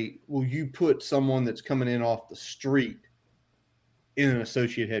rarely will you put someone that's coming in off the street in an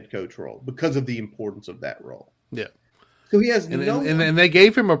associate head coach role because of the importance of that role. Yeah. So he has and they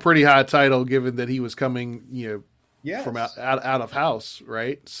gave him a pretty high title given that he was coming, from out of house,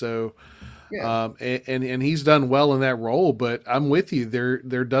 right? So, and he's done well in that role. But I'm with you. There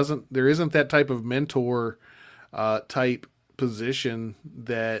isn't that type of mentor type position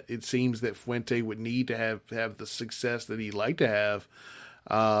that it seems that Fuente would need to have the success that he'd like to have.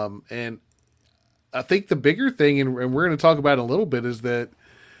 And I think the bigger thing, and we're going to talk about it a little bit, is that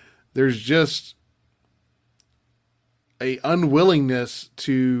there's just a unwillingness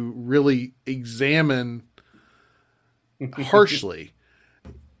to really examine harshly.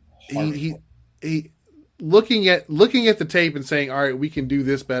 He looking at the tape and saying, all right, we can do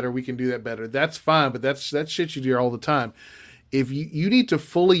this better. We can do that better. That's fine. But that's shit you do all the time. If you need to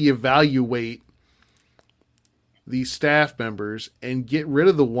fully evaluate these staff members and get rid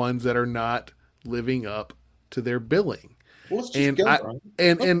of the ones that are not living up to their billing. Well, let's just go.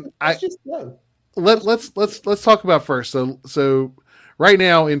 Let's just go. Let's talk about first. So right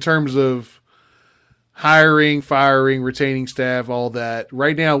now, in terms of hiring, firing, retaining staff, all that,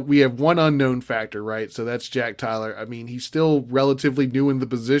 right now we have one unknown factor, right? So that's Jack Tyler. I mean, he's still relatively new in the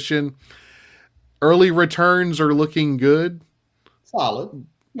position. Early returns are looking good. Solid.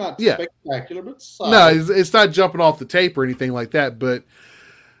 Not spectacular, but solid. No, it's not jumping off the tape or anything like that, but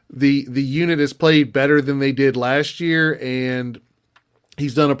the unit has played better than they did last year, and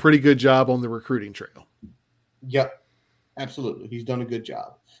he's done a pretty good job on the recruiting trail. Yep, absolutely. He's done a good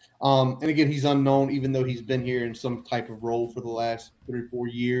job. And again, he's unknown, even though he's been here in some type of role for the last 3 or 4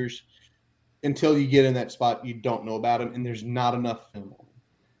 years. Until you get in that spot, you don't know about him, and there's not enough film on him.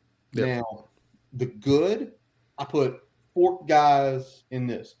 Yep. Now, the good, I put 4 guys in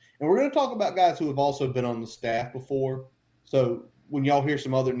this. And we're going to talk about guys who have also been on the staff before. So when y'all hear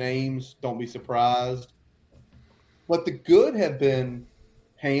some other names, don't be surprised. But the good have been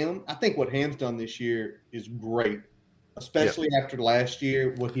Ham. I think what Ham's done this year is great, especially after last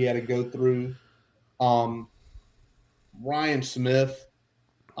year, what he had to go through. Ryan Smith,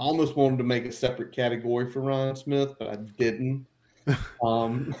 I almost wanted to make a separate category for Ryan Smith, but I didn't.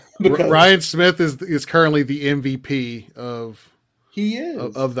 Ryan Smith is currently the MVP of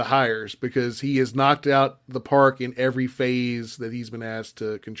the hires because he has knocked out the park in every phase that he's been asked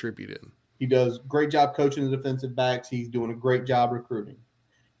to contribute in. He does a great job coaching the defensive backs. He's doing a great job recruiting.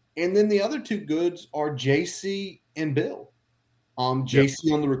 And then the other 2 goods are JC and Bill.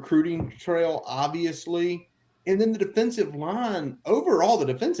 JC on the recruiting trail, obviously. And then the defensive line. Overall, the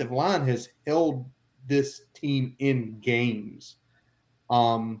defensive line has held this team in games.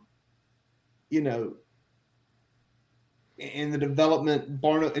 In the development,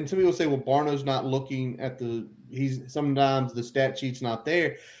 Barno, and some people say, well, Barno's not looking at sometimes the stat sheet's not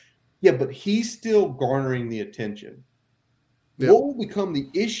there. Yeah, but he's still garnering the attention. Yep. What will become the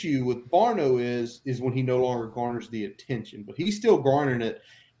issue with Barno is when he no longer garners the attention, but he's still garnering it.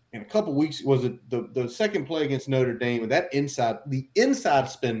 In a couple weeks, was it the second play against Notre Dame, and the inside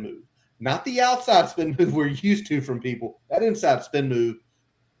spin move, not the outside spin move we're used to from people. That inside spin move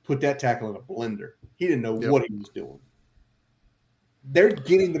put that tackle in a blender. He didn't know what he was doing. they're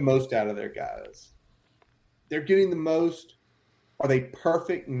getting the most out of their guys. They're getting the most. Are they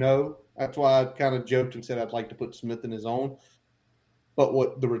perfect? No. That's why I kind of joked and said I'd like to put Smith in his own. But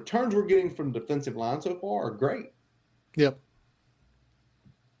what the returns we're getting from defensive line so far are great. Yep.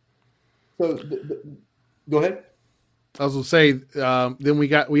 So go ahead. I was going to say, then we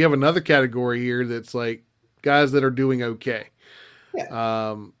have another category here that's like guys that are doing okay.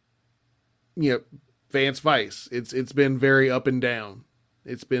 Yeah. Vance Vice. It's been very up and down.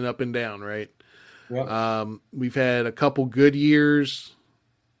 It's been up and down, right? Yep. We've had a couple good years,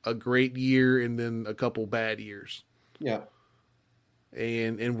 a great year, and then a couple bad years. Yeah.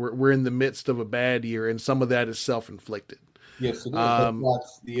 And we're in the midst of a bad year, and some of that is self-inflicted. Yes, it is.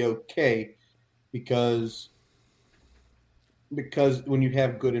 That's the okay because when you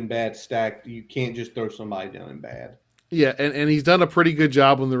have good and bad stacked, you can't just throw somebody down in bad. Yeah, and he's done a pretty good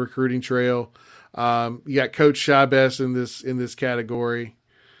job on the recruiting trail. You got Coach Shabes in this category.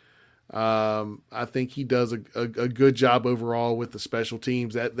 I think he does a good job overall with the special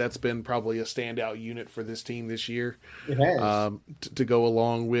teams. That's been probably a standout unit for this team this year. It has to go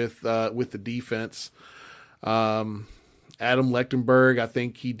along with the defense. Adam Lechtenberg, I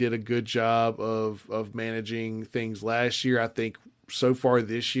think he did a good job of managing things last year. I think so far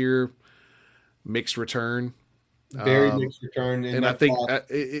this year, mixed return. Very mixed return, and I think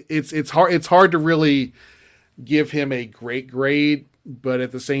it's hard to really give him a great grade, but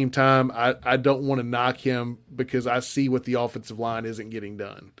at the same time, I don't want to knock him because I see what the offensive line isn't getting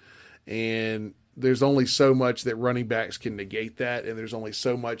done, and there's only so much that running backs can negate that, and there's only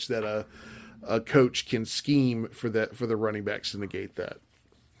so much that a coach can scheme for the running backs to negate that.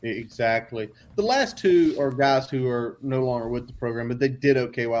 Exactly. The last two are guys who are no longer with the program, but they did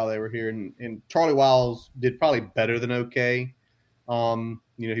okay while they were here. And Charlie Wiles did probably better than okay.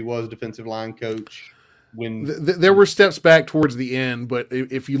 He was defensive line coach. When there were steps back towards the end, but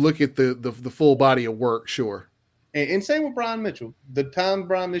if you look at the full body of work, sure. And same with Brian Mitchell. The time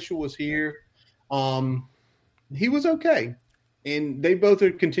Brian Mitchell was here, he was okay. And they both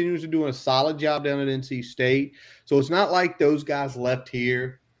are continuing to do a solid job down at NC State. So it's not like those guys left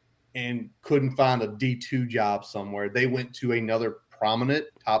here and couldn't find a D2 job somewhere. They went to another prominent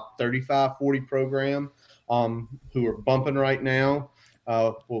top 35, 40 program who are bumping right now.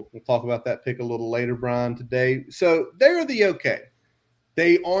 We'll talk about that pick a little later, Brian, today. So they're the okay.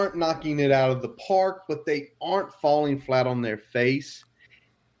 They aren't knocking it out of the park, but they aren't falling flat on their face.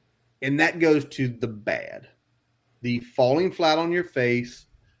 And that goes to the bad. The falling flat on your face,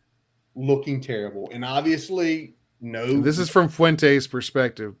 looking terrible. And obviously – no, this is from Fuente's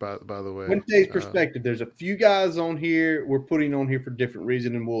perspective, by the way. Fuente's perspective. There's a few guys on here we're putting on here for different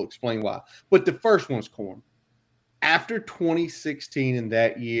reasons, and we'll explain why. But the first one's Corn. After 2016 in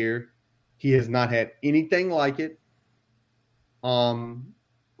that year, he has not had anything like it.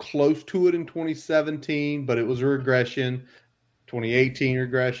 Close to it in 2017, but it was a regression. 2018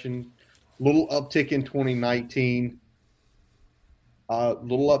 regression. Little uptick in 2019.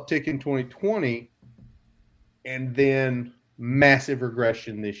 Little uptick in 2020. And then massive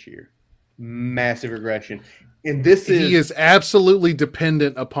regression this year. Massive regression. And he is absolutely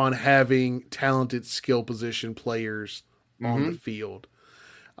dependent upon having talented skill position players on the field.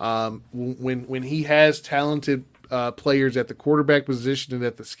 When he has talented players at the quarterback position and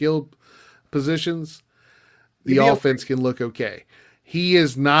at the skill positions, the offense can look okay. He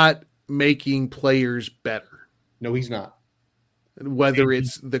is not making players better. No, he's not. Whether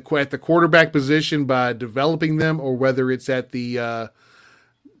it's at the quarterback position by developing them, or whether it's at the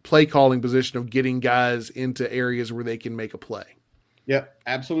play calling position of getting guys into areas where they can make a play. Yep,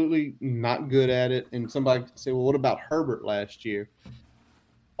 absolutely not good at it. And somebody could say, well, what about Herbert last year?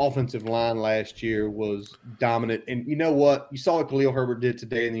 Offensive line last year was dominant. And you know what? You saw what Khalil Herbert did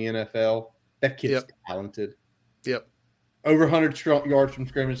today in the NFL. That kid's talented. Yep. Over 100 yards from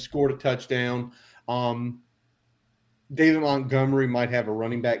scrimmage, scored a touchdown. David Montgomery might have a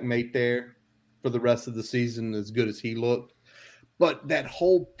running back mate there for the rest of the season, as good as he looked. But that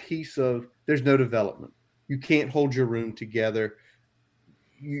whole piece of there's no development. You can't hold your room together.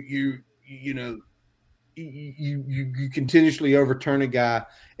 You continuously overturn a guy,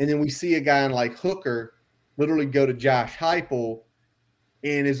 and then we see a guy like Hooker literally go to Josh Heupel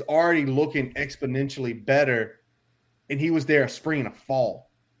and is already looking exponentially better. And he was there a spring and a fall,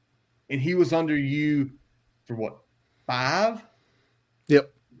 and he was under you for what? 5?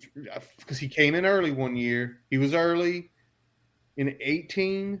 Yep. Because he came in early one year. He was early in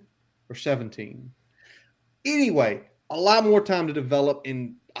 18 or 17. Anyway, a lot more time to develop,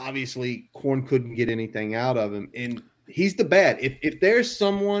 and obviously Corn couldn't get anything out of him. And he's the bad. If there's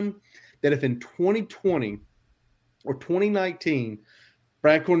someone that if in 2020 or 2019,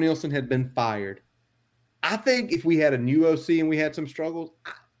 Brad Cornelison had been fired. I think if we had a new OC and we had some struggles,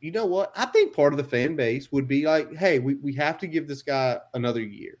 you know what? I think part of the fan base would be like, hey, we have to give this guy another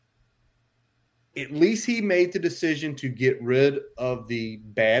year. At least he made the decision to get rid of the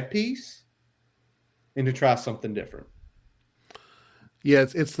bad piece and to try something different. Yeah,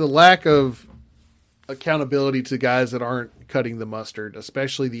 it's the lack of accountability to guys that aren't cutting the mustard,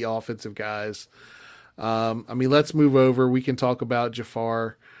 especially the offensive guys. I mean, let's move over. We can talk about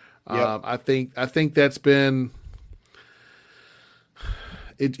Jafar. Yep. I think that's been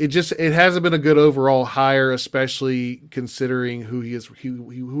it hasn't been a good overall hire, especially considering who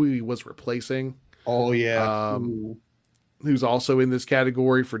he was replacing. Oh yeah. Who's also in this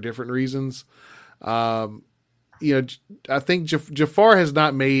category for different reasons. I think Jafar has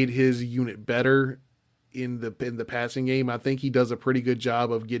not made his unit better in the passing game. I think he does a pretty good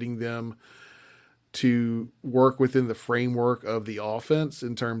job of getting them to work within the framework of the offense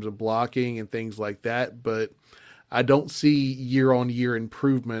in terms of blocking and things like that. But I don't see year-on-year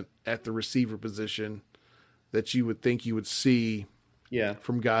improvement at the receiver position that you would think you would see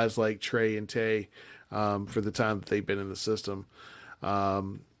from guys like Trey and Tay for the time that they've been in the system.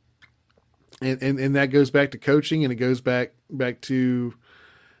 And that goes back to coaching, and it goes back to,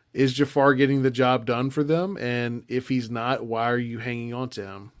 is Jafar getting the job done for them? And if he's not, why are you hanging on to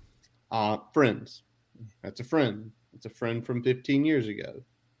him? Friends. That's a friend. It's a friend from 15 years ago.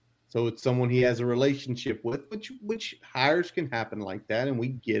 So it's someone he has a relationship with, which hires can happen like that, and we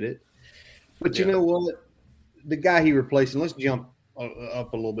get it. But you know what? The guy he replaced, and let's jump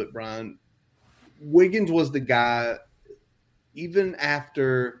up a little bit, Brian. Wiggins was the guy, even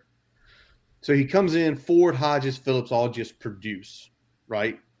after – so he comes in, Ford, Hodges, Phillips all just produce,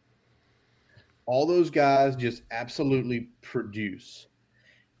 right? All those guys just absolutely produce.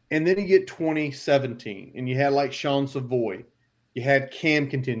 And then you get 2017, and you had like Sean Savoy. You had Cam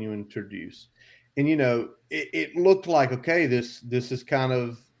continuing to produce. And, it looked like, okay, this is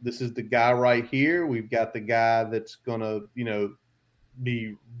the guy right here. We've got the guy that's going to,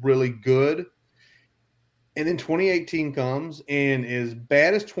 be really good. And then 2018 comes, and as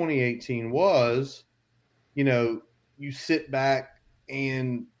bad as 2018 was, you sit back,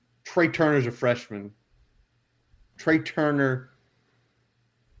 and Trey Turner's a freshman. Trey Turner,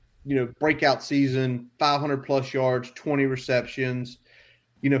 breakout season, 500-plus yards, 20 receptions.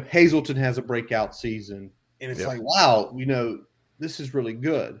 Hazleton has a breakout season. And it's like, wow, this is really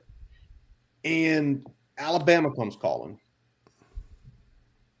good. And Alabama comes calling.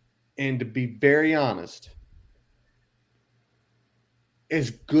 And to be very honest,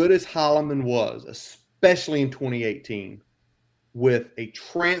 as good as Holloman was, especially in 2018, with a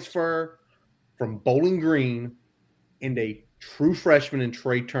transfer from Bowling Green and a true freshman in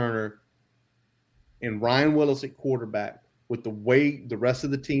Trey Turner and Ryan Willis at quarterback, with the way the rest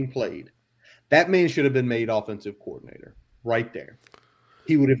of the team played, that man should have been made offensive coordinator right there.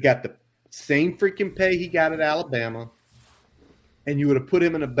 He would have got the same freaking pay he got at Alabama, and you would have put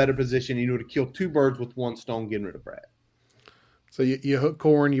him in a better position. And you would have killed two birds with one stone getting rid of Brad. So you hook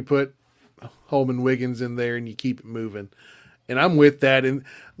Corn, you put Holman Wiggins in there, and you keep it moving. And I'm with that. And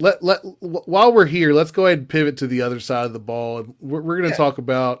while we're here, let's go ahead and pivot to the other side of the ball. And we're going to talk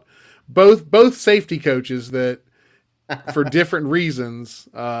about both safety coaches that, for different reasons,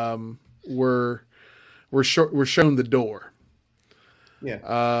 were shown the door.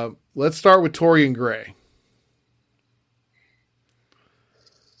 Yeah. Let's start with Torian Gray.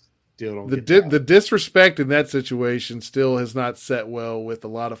 The disrespect in that situation still has not set well with a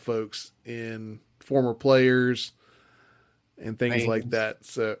lot of folks, in former players and things like that.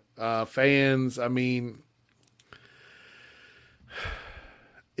 So fans, I mean,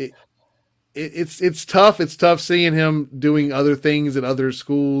 it's tough. It's tough seeing him doing other things at other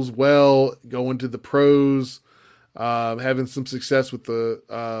schools, going to the pros, having some success with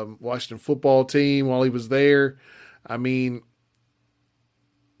the Washington football team while he was there. I mean,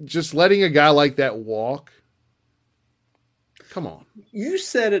 just letting a guy like that walk. Come on. You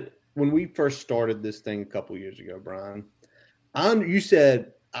said it when we first started this thing a couple years ago, Brian. You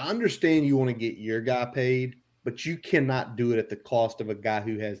said, I understand you want to get your guy paid, but you cannot do it at the cost of a guy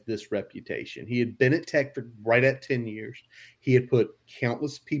who has this reputation. He had been at Tech for right at 10 years. He had put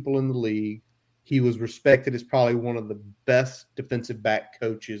countless people in the league. He was respected as probably one of the best defensive back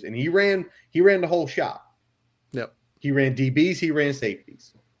coaches, and he ran the whole shop. Yep. He ran DBs, he ran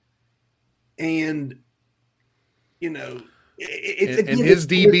safeties. And, his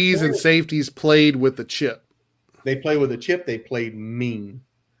DBs and safeties played with the chip. They played with a chip. They played mean.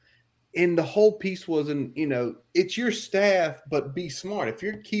 And the whole piece wasn't, it's your staff, but be smart. If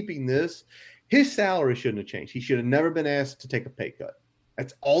you're keeping this, His salary shouldn't have changed. He should have never been asked to take a pay cut.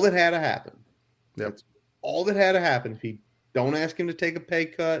 That's all that had to happen. Yep. That's all that had to happen. If he don't ask him to take a pay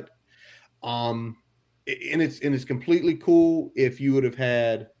cut, and it's completely cool if you would have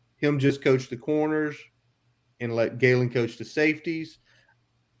had him just coach the corners and let Galen coach the safeties.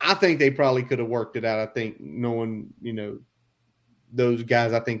 I think they probably could have worked it out. I think knowing, those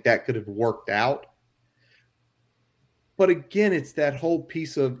guys, I think that could have worked out. But again, it's that whole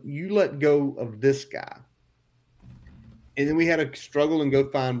piece of you let go of this guy. And then we had to struggle and go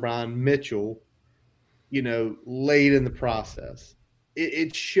find Brian Mitchell, late in the process.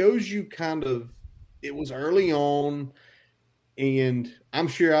 It shows you kind of, it was early on, and I'm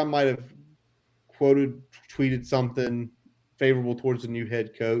sure I might have tweeted something favorable towards the new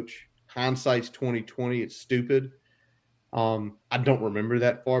head coach. Hindsight's 2020. It's stupid. I don't remember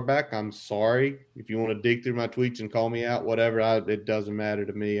that far back. I'm sorry. If you want to dig through my tweets and call me out, whatever, it doesn't matter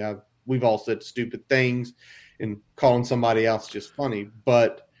to me. We've all said stupid things, and calling somebody else just funny.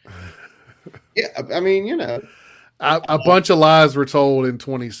 But yeah, I mean, a bunch of lies were told in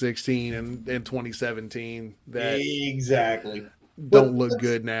 2016 and 2017 that exactly don't look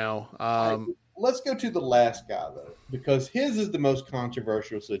good now. Let's go to the last guy, though, because his is the most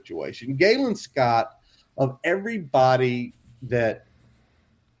controversial situation. Galen Scott, of everybody that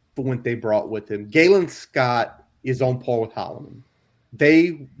Fuente brought with him, Galen Scott is on par with Holloman.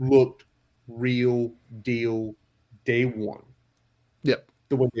 They looked real deal day one. Yep.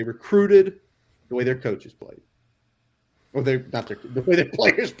 The way they recruited, the way their coaches played. Or the way their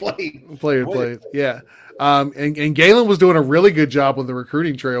players played. Played, yeah. And Galen was doing a really good job on the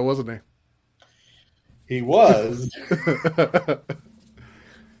recruiting trail, wasn't he? He was.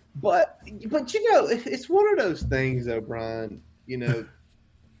 But it's one of those things, though, Brian. It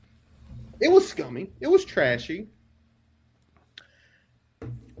was scummy. It was trashy.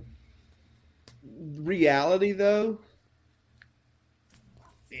 Reality, though,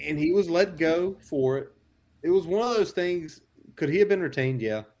 and he was let go for it. It was one of those things. Could he have been retained?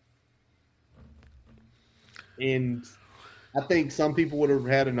 Yeah. And I think some people would have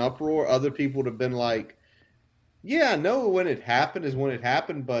had an uproar. Other people would have been like, yeah, no, when it happened is when it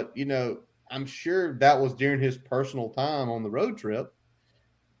happened. But, I'm sure that was during his personal time on the road trip.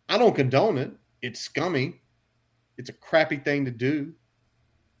 I don't condone it. It's scummy. It's a crappy thing to do.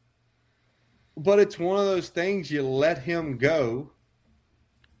 But it's one of those things, you let him go.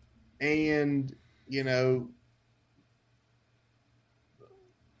 And, you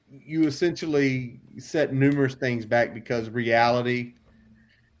essentially set numerous things back because reality,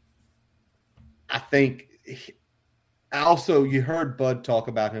 I think – also, you heard Bud talk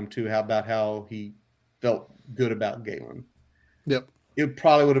about him too, about how he felt good about Galen. Yep. It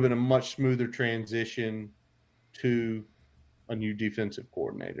probably would have been a much smoother transition to a new defensive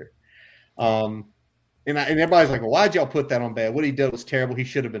coordinator. And everybody's like, well, why'd y'all put that on bad? What he did was terrible. He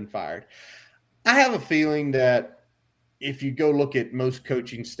should have been fired. I have a feeling that if you go look at most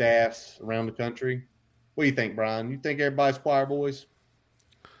coaching staffs around the country, what do you think, Brian? You think everybody's choir boys?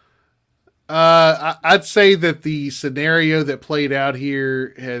 I'd say that the scenario that played out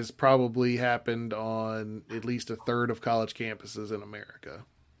here has probably happened on at least a third of college campuses in America.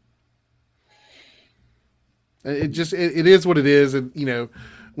 It is what it is. And,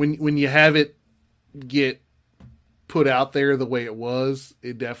 when you have it get put out there the way it was,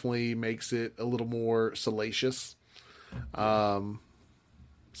 it definitely makes it a little more salacious.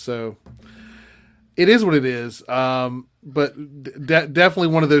 So it is what it is. But definitely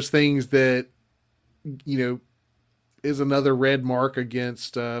one of those things that, is another red mark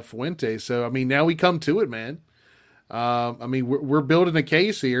against Fuente. So, now we come to it, man. We're building a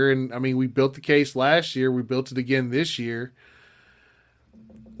case here, and we built the case last year. We built it again this year.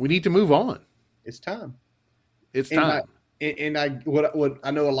 We need to move on. It's time. It's time. What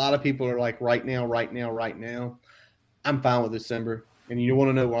I know a lot of people are like, right now. I'm fine with December. And you want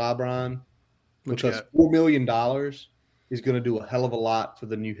to know why, Brian? Because $4 million is going to do a hell of a lot for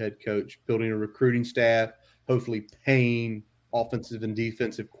the new head coach, building a recruiting staff, hopefully paying offensive and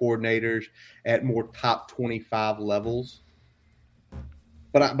defensive coordinators at more top 25 levels.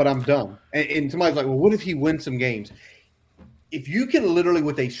 But I'm dumb. And somebody's like, well, what if he wins some games? If you can literally,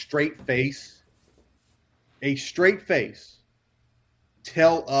 with a straight face,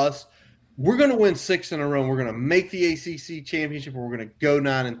 tell us, we're going to win 6 in a row. We're going to make the ACC championship, and we're going to go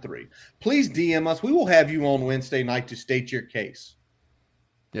 9-3. Please DM us. We will have you on Wednesday night to state your case.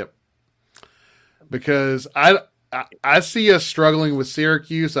 Yep. Because I see us struggling with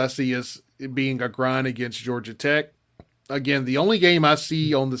Syracuse. I see us being a grind against Georgia Tech. Again, the only game I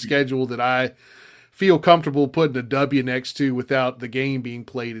see on the schedule that I feel comfortable putting a W next to without the game being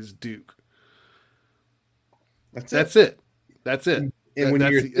played is Duke. That's it. That's it. That's it. And when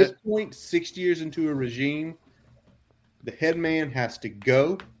you're at this point, 6 years into a regime, the head man has to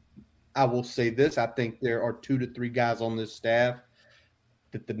go. I will say this. I think there are 2 to 3 guys on this staff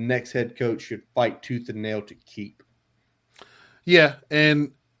that the next head coach should fight tooth and nail to keep. Yeah,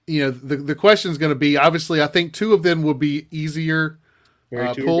 and the question is going to be, obviously, I think 2 of them will be easier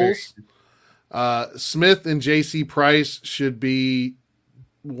pulls. Smith and J.C. Price should be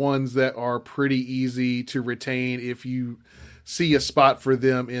ones that are pretty easy to retain if you see a spot for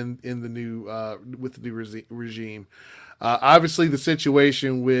them in the new with the new regime. Obviously, the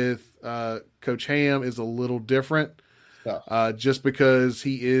situation with Coach Ham is a little different, just because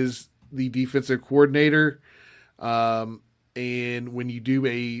he is the defensive coordinator. And when you do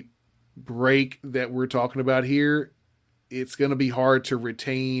a break that we're talking about here, it's going to be hard to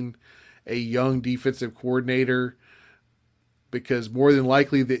retain a young defensive coordinator, because more than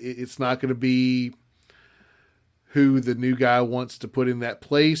likely it's not going to be who the new guy wants to put in that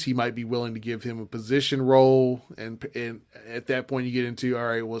place. He might be willing to give him a position role. And at that point you get into, all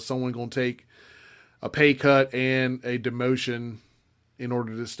right, well, is someone going to take a pay cut and a demotion in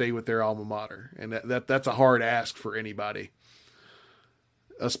order to stay with their alma mater? And that's a hard ask for anybody,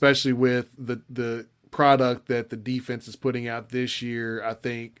 especially with the product that the defense is putting out this year. I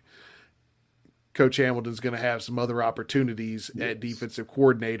think Coach Hamilton's going to have some other opportunities at defensive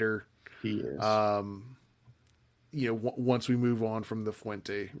coordinator. He is. Once we move on from the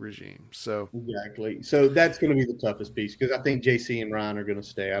Fuente regime. So exactly. So that's going to be the toughest piece, because I think JC and Ryan are going to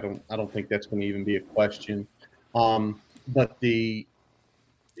stay. I don't think that's going to even be a question. But the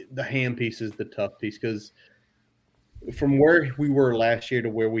Ham piece is the tough piece, because from where we were last year to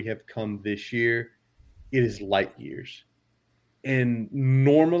where we have come this year, it is light years. And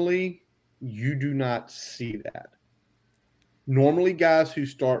normally you do not see that. Normally guys who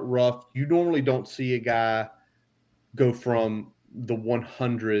start rough, you normally don't see a guy go from the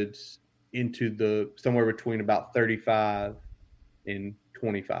 100s into the somewhere between about 35 and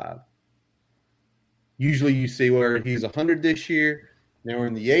 25. Usually you see where he's 100 this year, now we're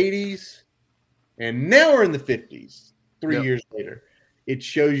in the 80s, and now we're in the 50s 3 years later. It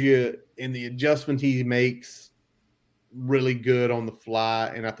shows you in the adjustment he makes really good on the fly,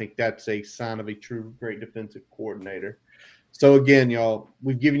 and I think that's a sign of a true great defensive coordinator. So again, y'all,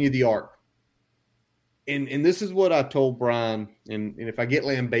 we've given you the arc. And this is what I told Brian, and if I get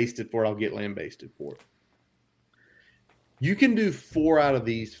lambasted for it, I'll get lambasted for it. You can do 4 out of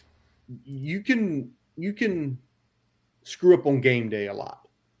these. You can screw up on game day a lot.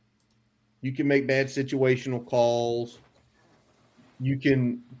 You can make bad situational calls. You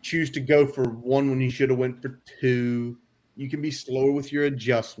can choose to go for 1 when you should have went for 2. You can be slower with your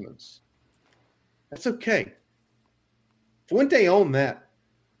adjustments. That's okay. Fuente owned that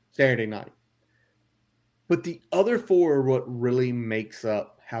Saturday night. But the other 4 are what really makes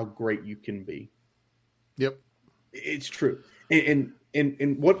up how great you can be. Yep, it's true. And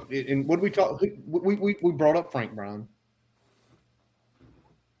what we talk, we brought up Frank Brown,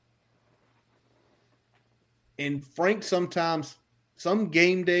 and Frank sometimes some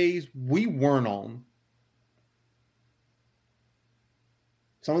game days we weren't on.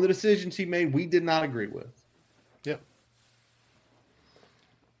 Some of the decisions he made we did not agree with. Yep.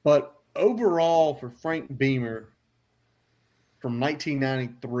 But overall, for Frank Beamer, from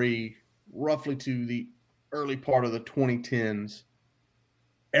 1993 roughly to the early part of the 2010s,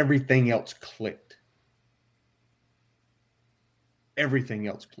 everything else clicked. Everything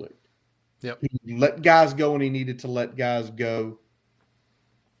else clicked. Yep. He let guys go when he needed to let guys go.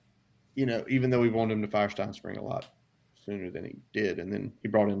 Even though we wanted him to fire Steinspring a lot sooner than he did, and then he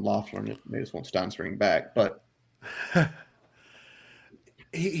brought in Loeffler and it made us want Steinspring back. But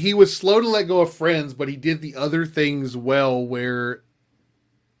he was slow to let go of friends, but he did the other things well,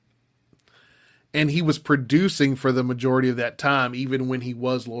 and he was producing for the majority of that time, even when he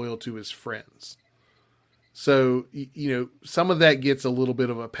was loyal to his friends. So, some of that gets a little bit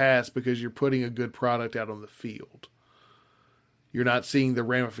of a pass because you're putting a good product out on the field. You're not seeing the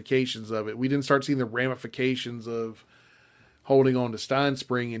ramifications of it. We didn't start seeing the ramifications of holding on to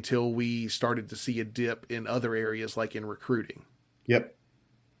Steinspring until we started to see a dip in other areas, like in recruiting. Yep.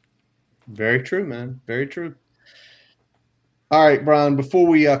 Very true, man. Very true. All right, Brian, before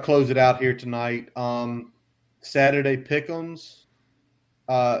we close it out here tonight, Saturday Pick'ems,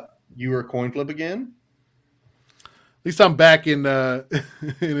 you were a coin flip again? At least I'm back in at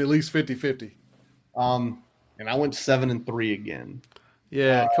least 50-50. And I went 7-3 again.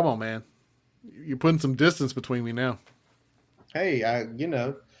 Yeah, come on, man. You're putting some distance between me now. Hey,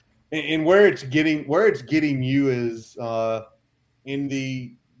 and where it's getting you is in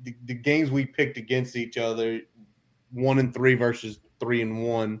the games we picked against each other. 1-3 versus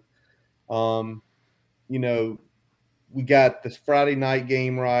 3-1. You know, we got this Friday night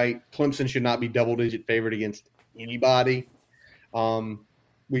game right. Clemson should not be double-digit favorite against anybody.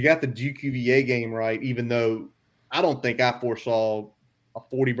 We got the GQVA game right, even though I don't think I foresaw a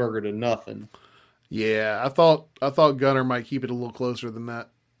 40-burger to nothing. Yeah, I thought Gunner might keep it a little closer than that.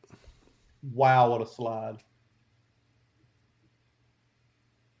 Wow, what a slide.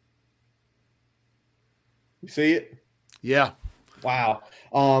 You see it? Yeah. Wow.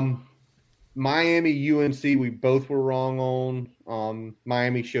 Miami, UNC, we both were wrong on.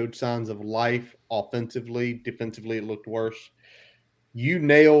 Miami showed signs of life offensively. Defensively, it looked worse. You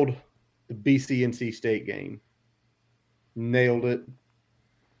nailed the BC NC State game. Nailed it.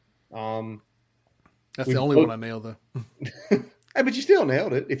 That's the only one I nailed, though. Hey, but you still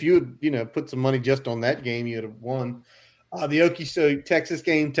nailed it. If you had, put some money just on that game, you'd have won. The Okie Texas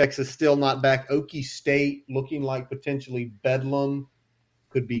game, Texas still not back. Okie State looking like potentially Bedlam.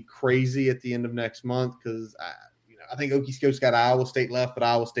 Could be crazy at the end of next month because I think Okie State's got Iowa State left, but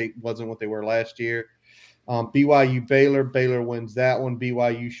Iowa State wasn't what they were last year. BYU Baylor wins that one.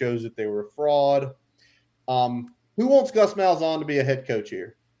 BYU shows that they were a fraud. Who wants Gus Malzahn to be a head coach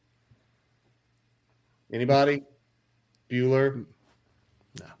here? Anybody? Bueller?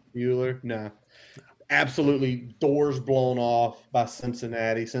 No. Bueller? No. Absolutely doors blown off by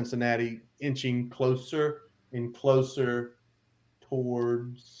Cincinnati. Cincinnati inching closer and closer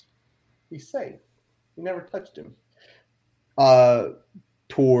towards – he's safe. He never touched him.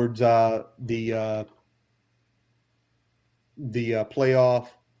 Towards the playoff.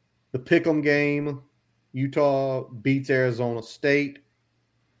 The Pick'em game, Utah beats Arizona State.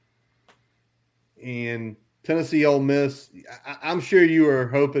 And Tennessee Ole Miss, I'm sure you were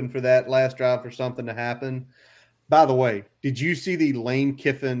hoping for that last drive for something to happen. By the way, did you see the Lane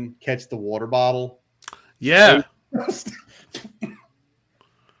Kiffin catch the water bottle? Yeah. That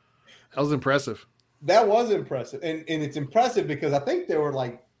was impressive. That was impressive. And it's impressive because I think there were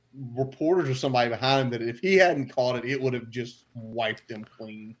like reporters or somebody behind him that if he hadn't caught it, it would have just wiped him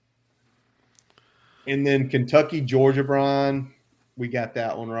clean. And then Kentucky, Georgia, Brian, we got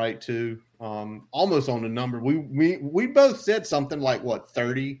that one right too. Almost on the number. We both said something like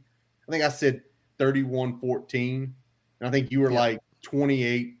 30. I think I said 31-14. And I think you were like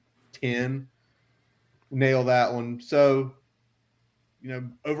 28-10. Nail that one. So,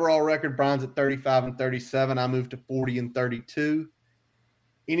 overall record, Brian's at 35-37. I moved to 40-32.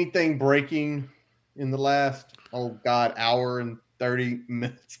 Anything breaking in the last, hour and 30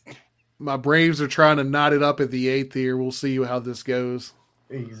 minutes? My Braves are trying to knot it up at the 8th here. We'll see how this goes.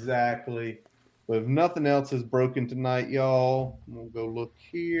 Exactly. But if nothing else is broken tonight, y'all, we'll go look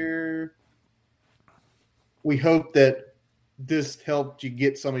here. We hope that this helped you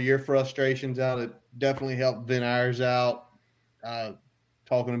get some of your frustrations out. It definitely helped vent ours out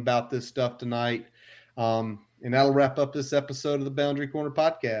talking about this stuff tonight. And that'll wrap up this episode of the Boundary Corner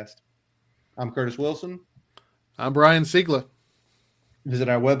podcast. I'm Curtis Wilson. I'm Brian Siegler. Visit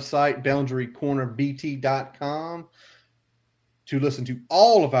our website, boundarycornerbt.com. To listen to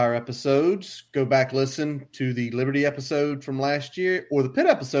all of our episodes, go back, listen to the Liberty episode from last year or the Pitt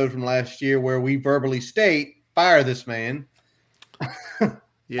episode from last year where we verbally state, fire this man.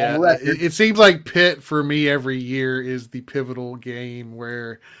 Yeah, it seems like Pitt for me every year is the pivotal game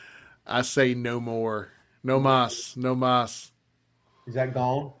where I say no more. No mas. No mas. Is that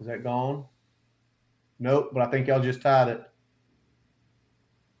gone? Nope, but I think y'all just tied it.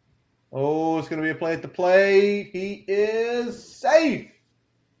 Oh, it's going to be a play at the plate. He is safe.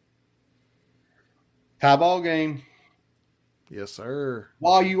 Tie ball game. Yes, sir.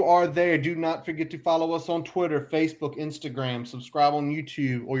 While you are there, do not forget to follow us on Twitter, Facebook, Instagram. Subscribe on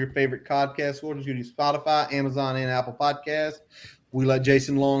YouTube or your favorite podcast sources, including Spotify, Amazon, and Apple Podcasts. We let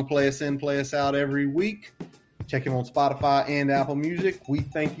Jason Long play us in, play us out every week. Check him on Spotify and Apple Music. We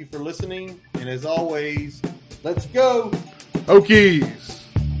thank you for listening. And as always, let's go. Hokies.